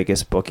like the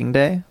biggest booking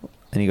day?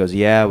 And he goes,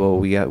 yeah, well,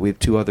 we have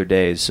 2 other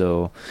days,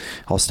 so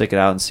I'll stick it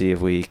out and see if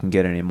we can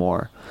get any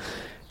more.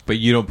 But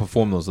you don't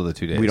perform those other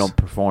 2 days. We don't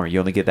perform. You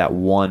only get that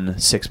 1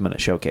 6-minute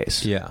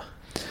showcase. Yeah.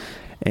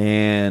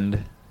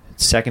 And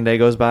second day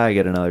goes by, I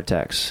get another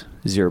text.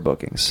 0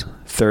 bookings.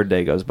 Third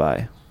day goes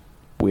by.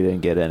 We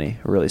didn't get any.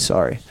 Really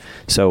sorry.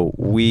 So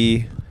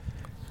we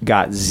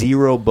got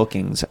 0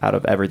 bookings out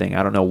of everything.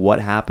 I don't know what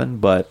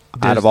happened, but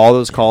out of all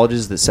those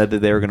colleges that said that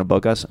they were going to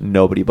book us,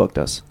 nobody booked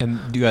us.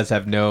 And you guys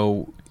have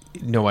no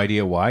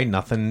idea why?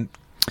 Nothing?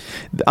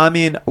 I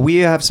mean, we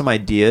have some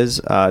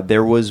ideas.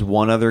 There was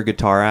one other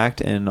guitar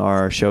act in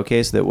our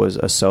showcase that was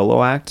a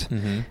solo act.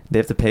 Mm-hmm. They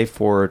have to pay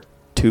for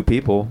 2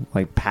 people,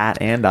 like Pat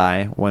and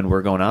I, when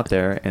we're going out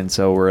there, and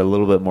so we're a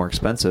little bit more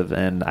expensive.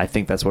 And I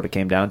think that's what it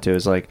came down to.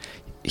 Is like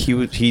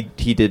he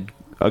did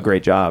a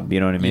great job. You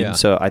know what I mean? Yeah.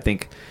 So I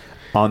think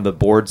on the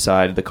board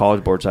side, the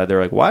college board side,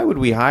 they're like, why would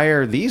we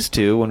hire these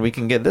 2 when we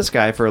can get this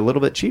guy for a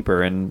little bit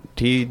cheaper? And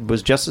he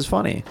was just as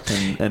funny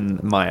in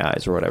my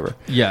eyes or whatever.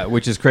 Yeah,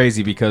 which is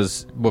crazy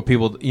because what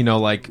people,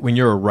 like when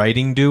you're a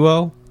writing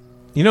duo,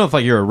 if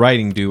like you're a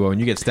writing duo and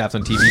you get staffed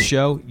on TV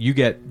show,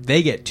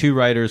 they get 2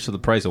 writers for the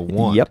price of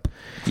 1.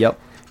 Yep.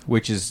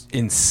 Which is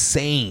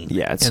insane.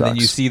 Yeah, it And then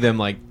you sucks. see them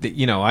like,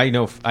 I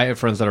know I have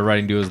friends that are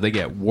writing duos. They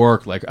get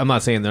work. Like, I'm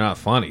not saying they're not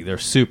funny. They're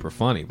super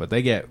funny, but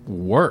they get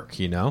work.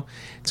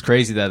 It's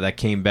crazy that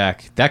came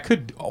back. That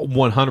could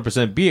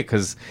 100% be it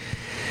because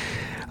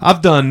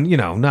I've done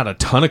not a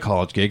ton of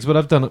college gigs, but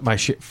I've done my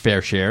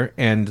fair share.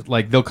 And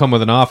like they'll come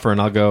with an offer, and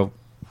I'll go,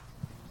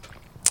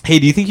 hey,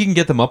 do you think you can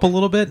get them up a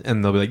little bit?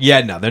 And they'll be like, yeah,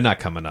 no, they're not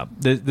coming up.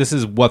 This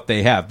is what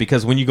they have.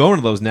 Because when you go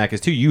into those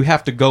NACAs too, you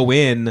have to go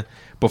in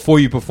before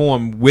you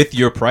perform with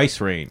your price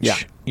range. Yeah.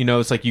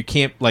 It's like you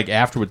can't like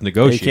afterwards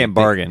negotiate. You can't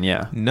bargain,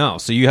 yeah. No,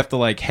 so you have to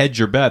like hedge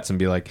your bets and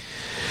be like,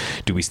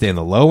 do we stay in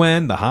the low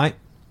end, the high?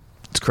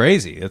 It's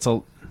crazy.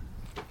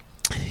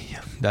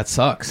 That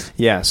sucks.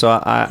 Yeah, so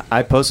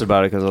I posted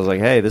about it because I was like,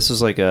 hey, this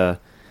is like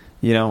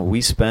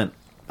we spent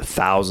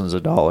thousands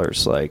of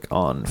dollars like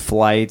on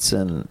flights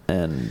and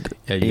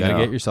Yeah, you gotta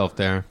get yourself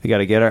there. we got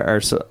to get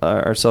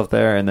ourselves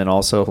there, and then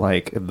also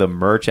like the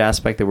merch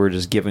aspect that we're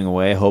just giving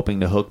away, hoping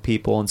to hook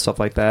people and stuff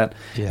like that,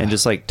 Yeah. and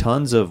just like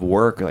tons of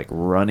work like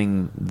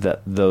running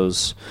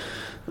those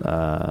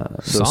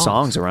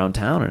songs around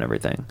town and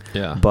everything.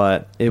 Yeah.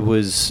 But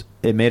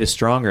it made us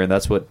stronger, and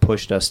that's what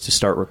pushed us to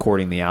start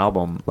recording the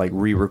album, like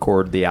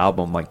re-record the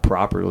album like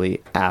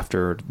properly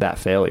after that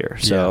failure.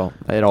 So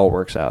it all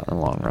works out in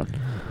the long run.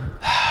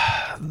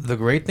 The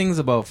great things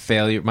about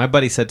failure, my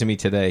buddy said to me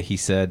today, he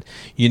said,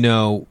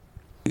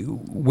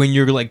 when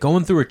you're like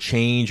going through a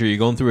change or you're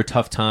going through a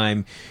tough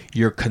time,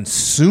 you're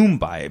consumed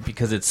by it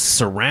because it's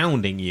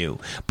surrounding you.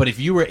 But if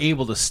you were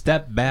able to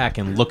step back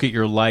and look at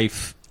your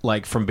life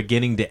like from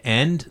beginning to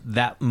end,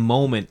 that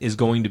moment is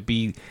going to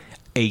be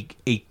a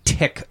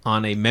tick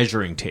on a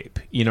measuring tape.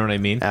 You know what I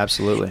mean?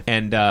 Absolutely.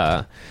 And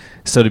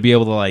so to be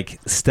able to like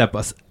step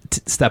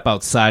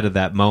outside of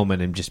that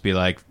moment and just be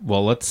like,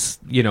 well, let's,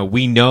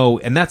 we know.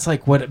 And that's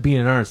like what being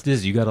an artist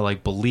is. You got to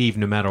like believe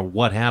no matter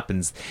what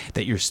happens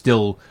that you're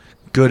still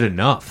good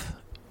enough.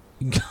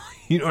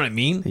 You know what I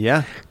mean?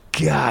 Yeah.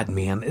 God,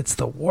 man, it's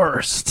the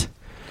worst.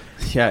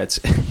 Yeah,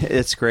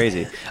 it's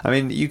crazy. I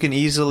mean, you can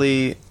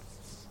easily,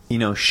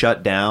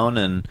 shut down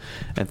and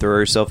throw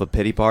yourself a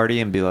pity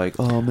party and be like,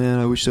 oh man,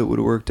 I wish that would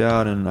have worked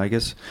out, and I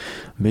guess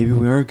maybe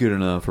we aren't good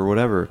enough or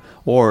whatever.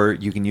 Or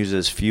you can use it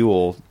as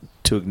fuel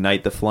to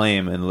ignite the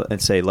flame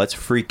and say, let's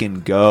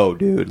freaking go,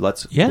 dude.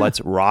 Let's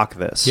rock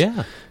this.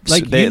 Yeah.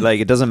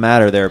 It doesn't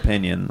matter their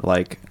opinion.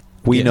 Like,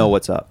 we know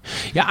what's up.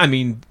 Yeah, I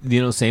mean,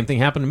 same thing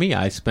happened to me.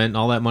 I spent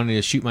all that money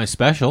to shoot my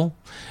special.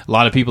 A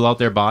lot of people out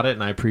there bought it,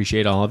 and I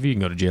appreciate all of you. You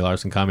can go to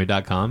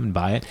jlarsonscomedy.com and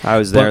buy it. I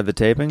was there at the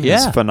taping. Yeah.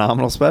 It's a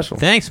phenomenal special.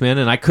 Thanks, man.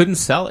 And I couldn't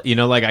sell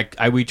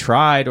it. We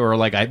tried, or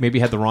I maybe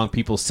had the wrong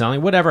people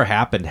selling. Whatever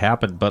happened.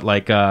 But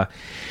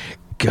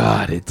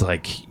God, it's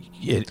like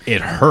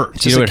it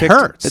hurts. It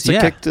hurts. It's a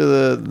kick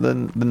to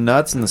the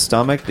nuts and the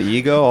stomach, the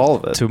ego, all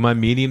of it. To my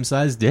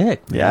medium-sized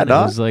dick. Man. Yeah,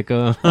 dog. It was like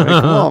come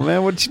on,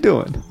 man. What you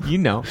doing?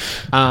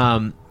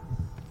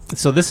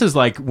 So this is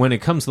when it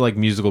comes to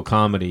musical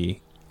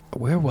comedy.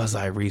 Where was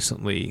I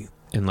recently?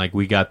 And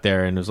we got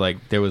there, and it was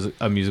there was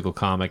a musical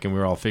comic, and we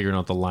were all figuring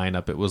out the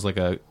lineup. It was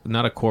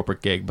not a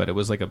corporate gig, but it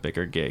was a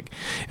bigger gig,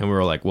 and we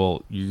were like,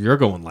 well, you're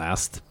going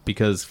last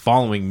because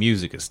following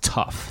music is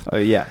tough.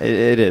 Yeah,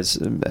 it is.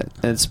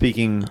 And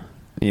speaking,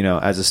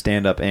 as a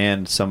stand-up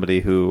and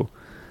somebody who,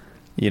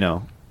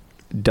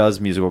 does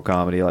musical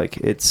comedy,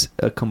 it's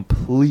a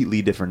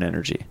completely different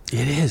energy.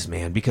 It is,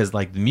 man, because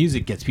the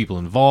music gets people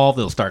involved.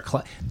 They'll start.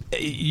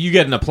 You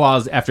get an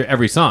applause after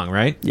every song,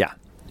 right? Yeah.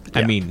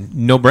 I mean,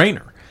 no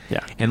brainer.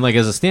 Yeah. And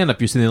as a stand-up,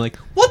 you're sitting there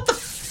what the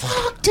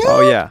fuck, dude?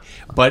 Oh, yeah.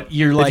 But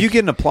you're if you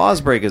get an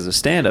applause break as a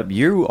stand-up,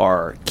 you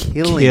are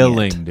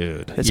killing it.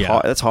 Dude. It's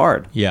hard. That's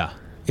hard. Yeah.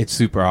 It's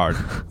super hard.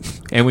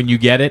 And when you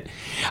get it,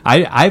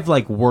 I've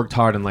worked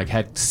hard and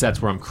had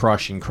sets where I'm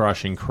crushing,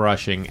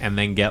 and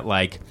then get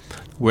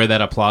where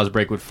that applause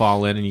break would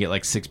fall in, and you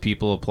get 6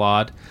 people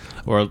applaud,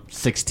 or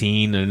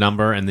 16 a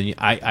number, and then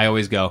I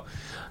always go,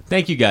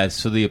 thank you guys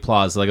for the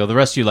applause. The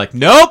rest of you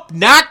nope,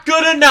 not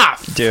good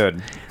enough.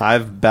 Dude,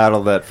 I've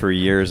battled that for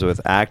years with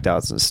act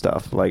outs and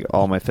stuff,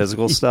 all my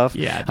physical stuff.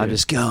 Yeah, dude. I'm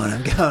just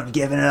going,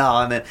 giving it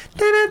all, and then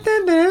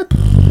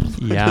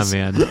yeah,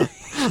 man.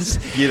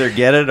 You either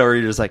get it or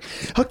you're just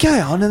okay,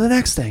 on to the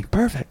next thing.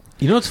 Perfect.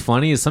 You know what's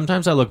funny is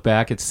sometimes I look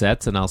back at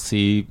sets and I'll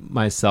see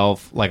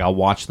myself, I'll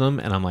watch them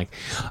and I'm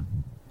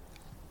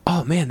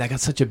oh man, that got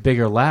such a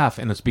bigger laugh,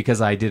 and it's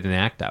because I did an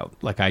act out.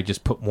 I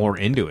just put more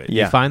into it.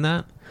 Yeah. You find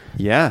that?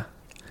 Yeah.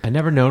 I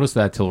never noticed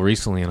that till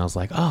recently, and I was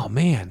oh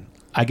man,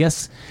 I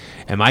guess,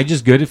 am I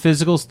just good at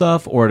physical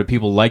stuff, or do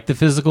people like the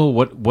physical?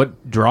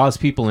 What draws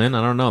people in?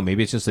 I don't know.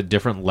 Maybe it's just a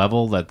different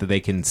level that they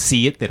can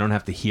see it. They don't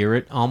have to hear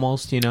it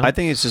almost, I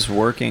think it's just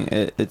working.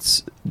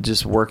 It's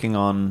just working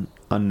on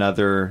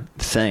another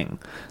thing.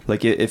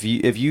 If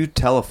you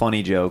tell a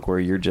funny joke where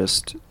you're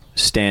just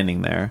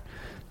standing there,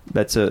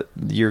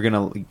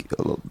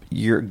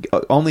 you're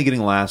only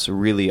getting laughs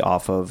really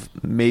off of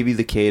maybe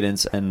the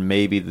cadence and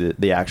maybe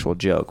the actual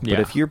joke. But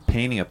if you're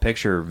painting a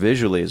picture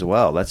visually as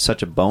well, that's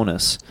such a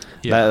bonus.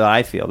 That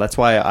I feel. That's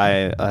why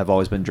I have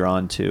always been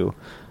drawn to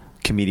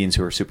comedians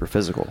who are super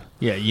physical.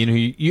 Yeah,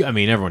 I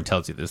mean, everyone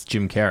tells you this.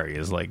 Jim Carrey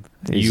is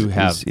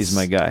he's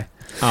my guy.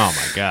 Oh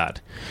my God,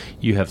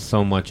 you have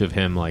so much of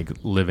him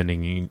living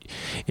in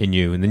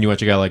you, and then you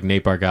watch a guy like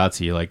Nate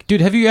Bargatze. You're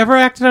dude, have you ever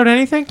acted out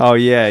anything? Oh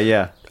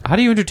yeah. How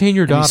do you entertain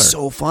your daughter? He's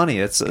so funny.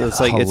 It's so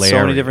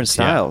many different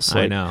styles.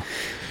 I know.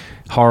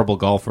 Horrible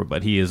golfer,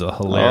 but he is a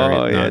hilarious.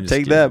 Oh yeah,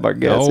 take that,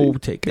 Bargatze. Oh,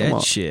 take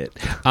that shit.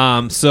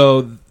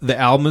 So the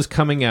album is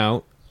coming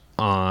out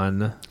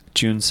on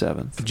June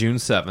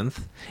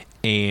 7th,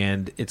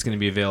 and it's going to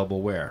be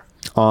available where?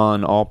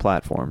 On all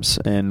platforms,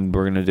 and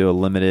we're going to do a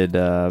limited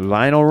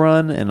vinyl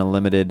run and a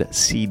limited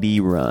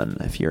CD run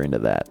if you're into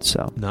that.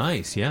 So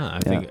nice, yeah. I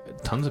think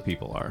tons of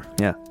people are.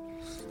 Yeah,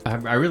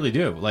 I really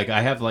do.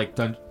 I have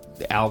done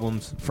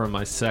albums from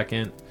my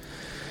second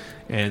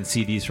and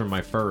CDs from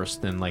my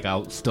first, and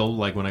I'll still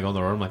when I go on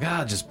the road,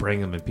 I'm just bring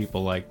them, and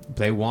people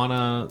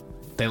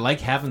they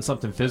like having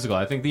something physical.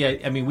 I think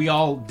we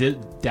all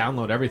did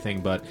download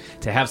everything, but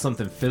to have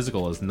something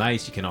physical is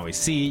nice. You can always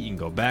see it. You can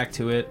go back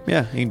to it.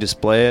 Yeah, you can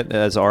display it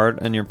as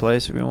art in your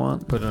place if you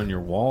want. Put it on your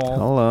wall.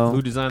 Hello.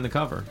 Who designed the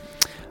cover?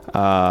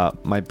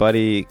 My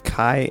buddy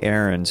Kai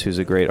Ahrens, who's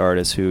a great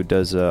artist who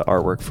does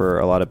artwork for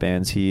a lot of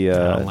bands. He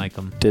I don't like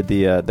him. Did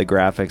the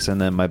graphics,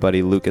 and then my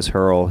buddy Lucas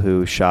Hurl,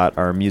 who shot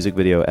our music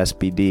video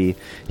SBD,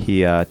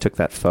 he took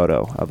that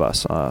photo of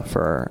us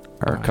for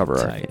our cover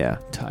art. Yeah,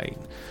 tight.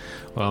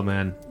 Well,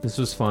 man, this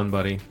was fun,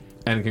 buddy,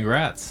 and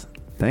congrats.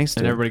 Thanks,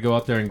 dude. And everybody go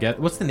out there and get...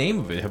 What's the name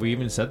of it? Have we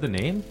even said the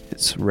name?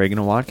 It's Reagan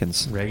and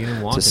Watkins. Reagan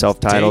and Watkins. It's a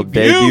self-titled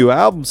debut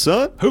album,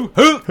 son.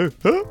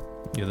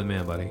 You're the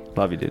man, buddy.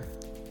 Love you, dude.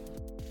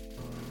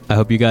 I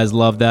hope you guys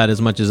loved that as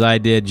much as I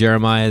did.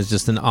 Jeremiah is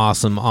just an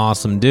awesome,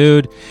 awesome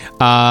dude.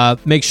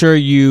 Make sure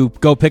you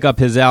go pick up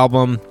his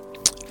album,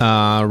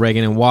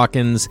 Reagan and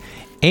Watkins,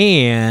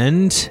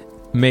 and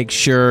make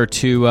sure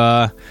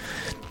to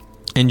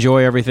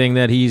enjoy everything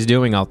that he's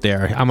doing out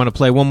there. I'm going to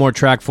play one more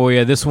track for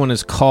you. This one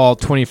is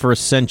called 21st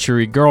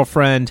Century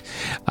Girlfriend.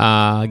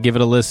 Give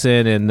it a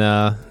listen,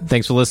 and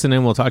thanks for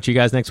listening. We'll talk to you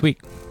guys next week.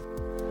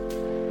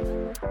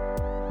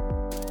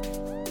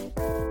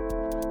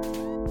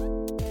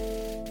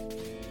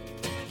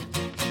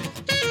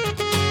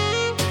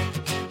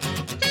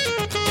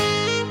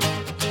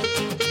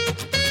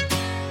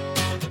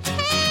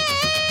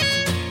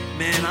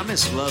 Man, I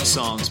miss love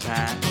songs,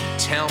 Pat.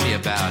 Tell me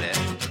about it.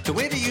 The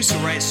way they used to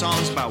write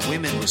songs about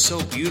women was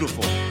so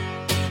beautiful.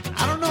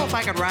 I don't know if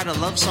I could write a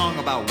love song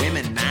about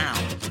women now.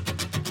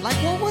 Like,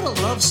 what would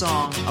a love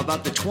song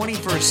about the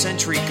 21st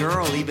century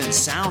girl even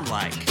sound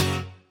like?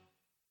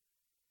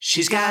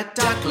 She's got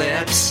duck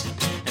lips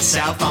and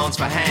cell phones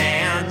for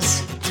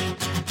hands.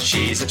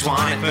 She's a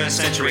 21st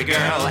century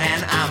girl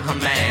and I'm her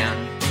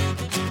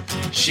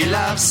man. She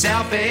loves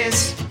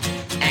selfies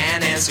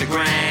and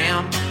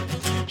Instagram.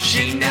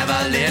 She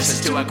never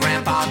listens to her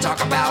grandpa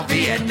talk about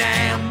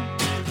Vietnam.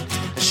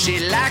 She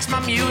likes my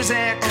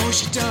music. Oh,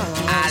 she does.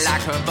 I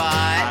like her butt.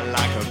 I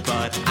like her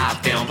butt. I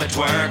film her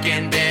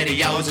twerking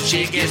videos and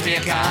she gives me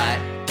a cut.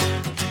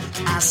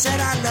 I said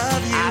I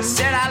love you. I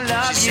said I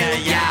love She you. said,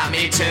 Yeah,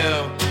 me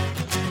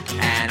too.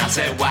 And I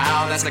said,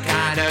 wow, that's the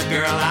kind of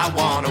girl I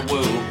want to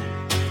woo.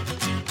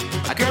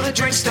 A girl that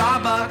drinks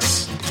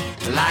Starbucks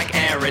like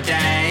every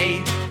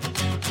day.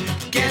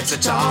 Gets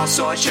a tall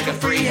soy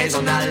sugar-free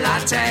hazelnut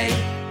latte.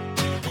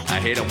 I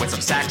hit him with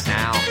some sax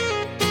now.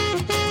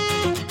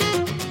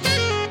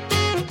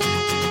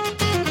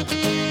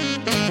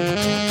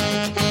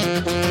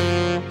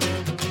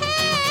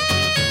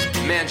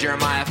 Man,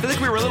 Jeremiah, I feel like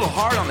we were a little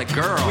hard on the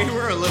girl. We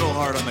were a little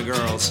hard on the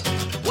girls.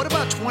 What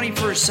about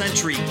 21st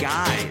century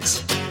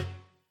guys?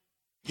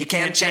 He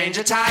can't change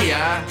a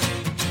tire.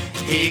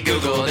 He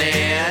Googled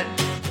it.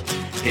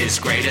 His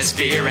greatest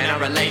fear in a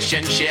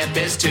relationship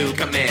is to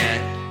commit.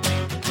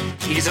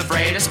 He's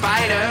afraid of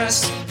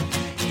spiders.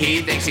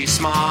 He thinks he's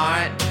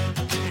smart.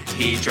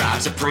 He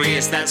drives a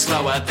Prius that's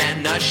slower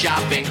than a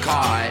shopping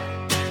cart.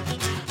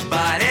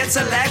 But it's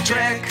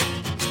electric,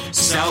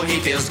 so he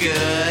feels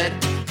good.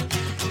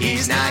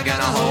 He's not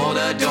gonna hold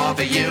a door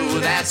for you,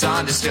 that's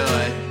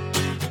understood.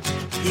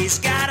 He's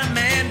got a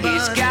man bun.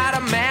 He's got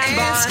a man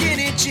bun. And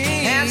skinny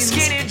jeans. And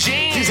skinny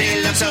jeans.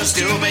 He looks so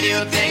stupid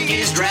you think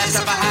he's dressed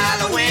up for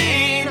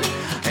Halloween.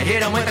 I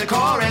hit him with the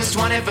chorus,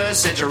 21st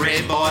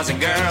century boys and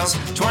girls.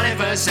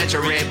 21st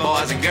century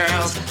boys and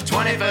girls.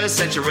 21st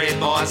century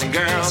boys and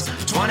girls.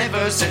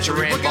 21st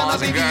century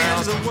boys and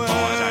girls.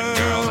 Boys and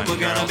girls. We're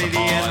gonna be the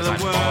end of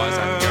the world.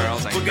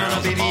 We're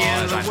gonna be the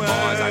end of the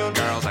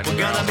world. We're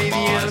gonna be the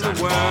end of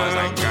the world.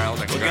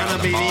 We're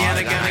gonna be the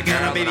end,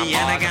 gonna be the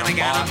end, gonna be the end,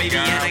 gonna be the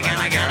end,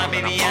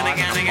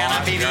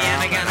 gonna be the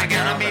end,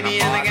 gonna be the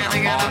end,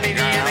 gonna be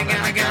the end,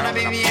 gonna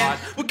be the end.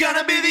 We're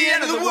gonna be the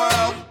end of the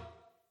world.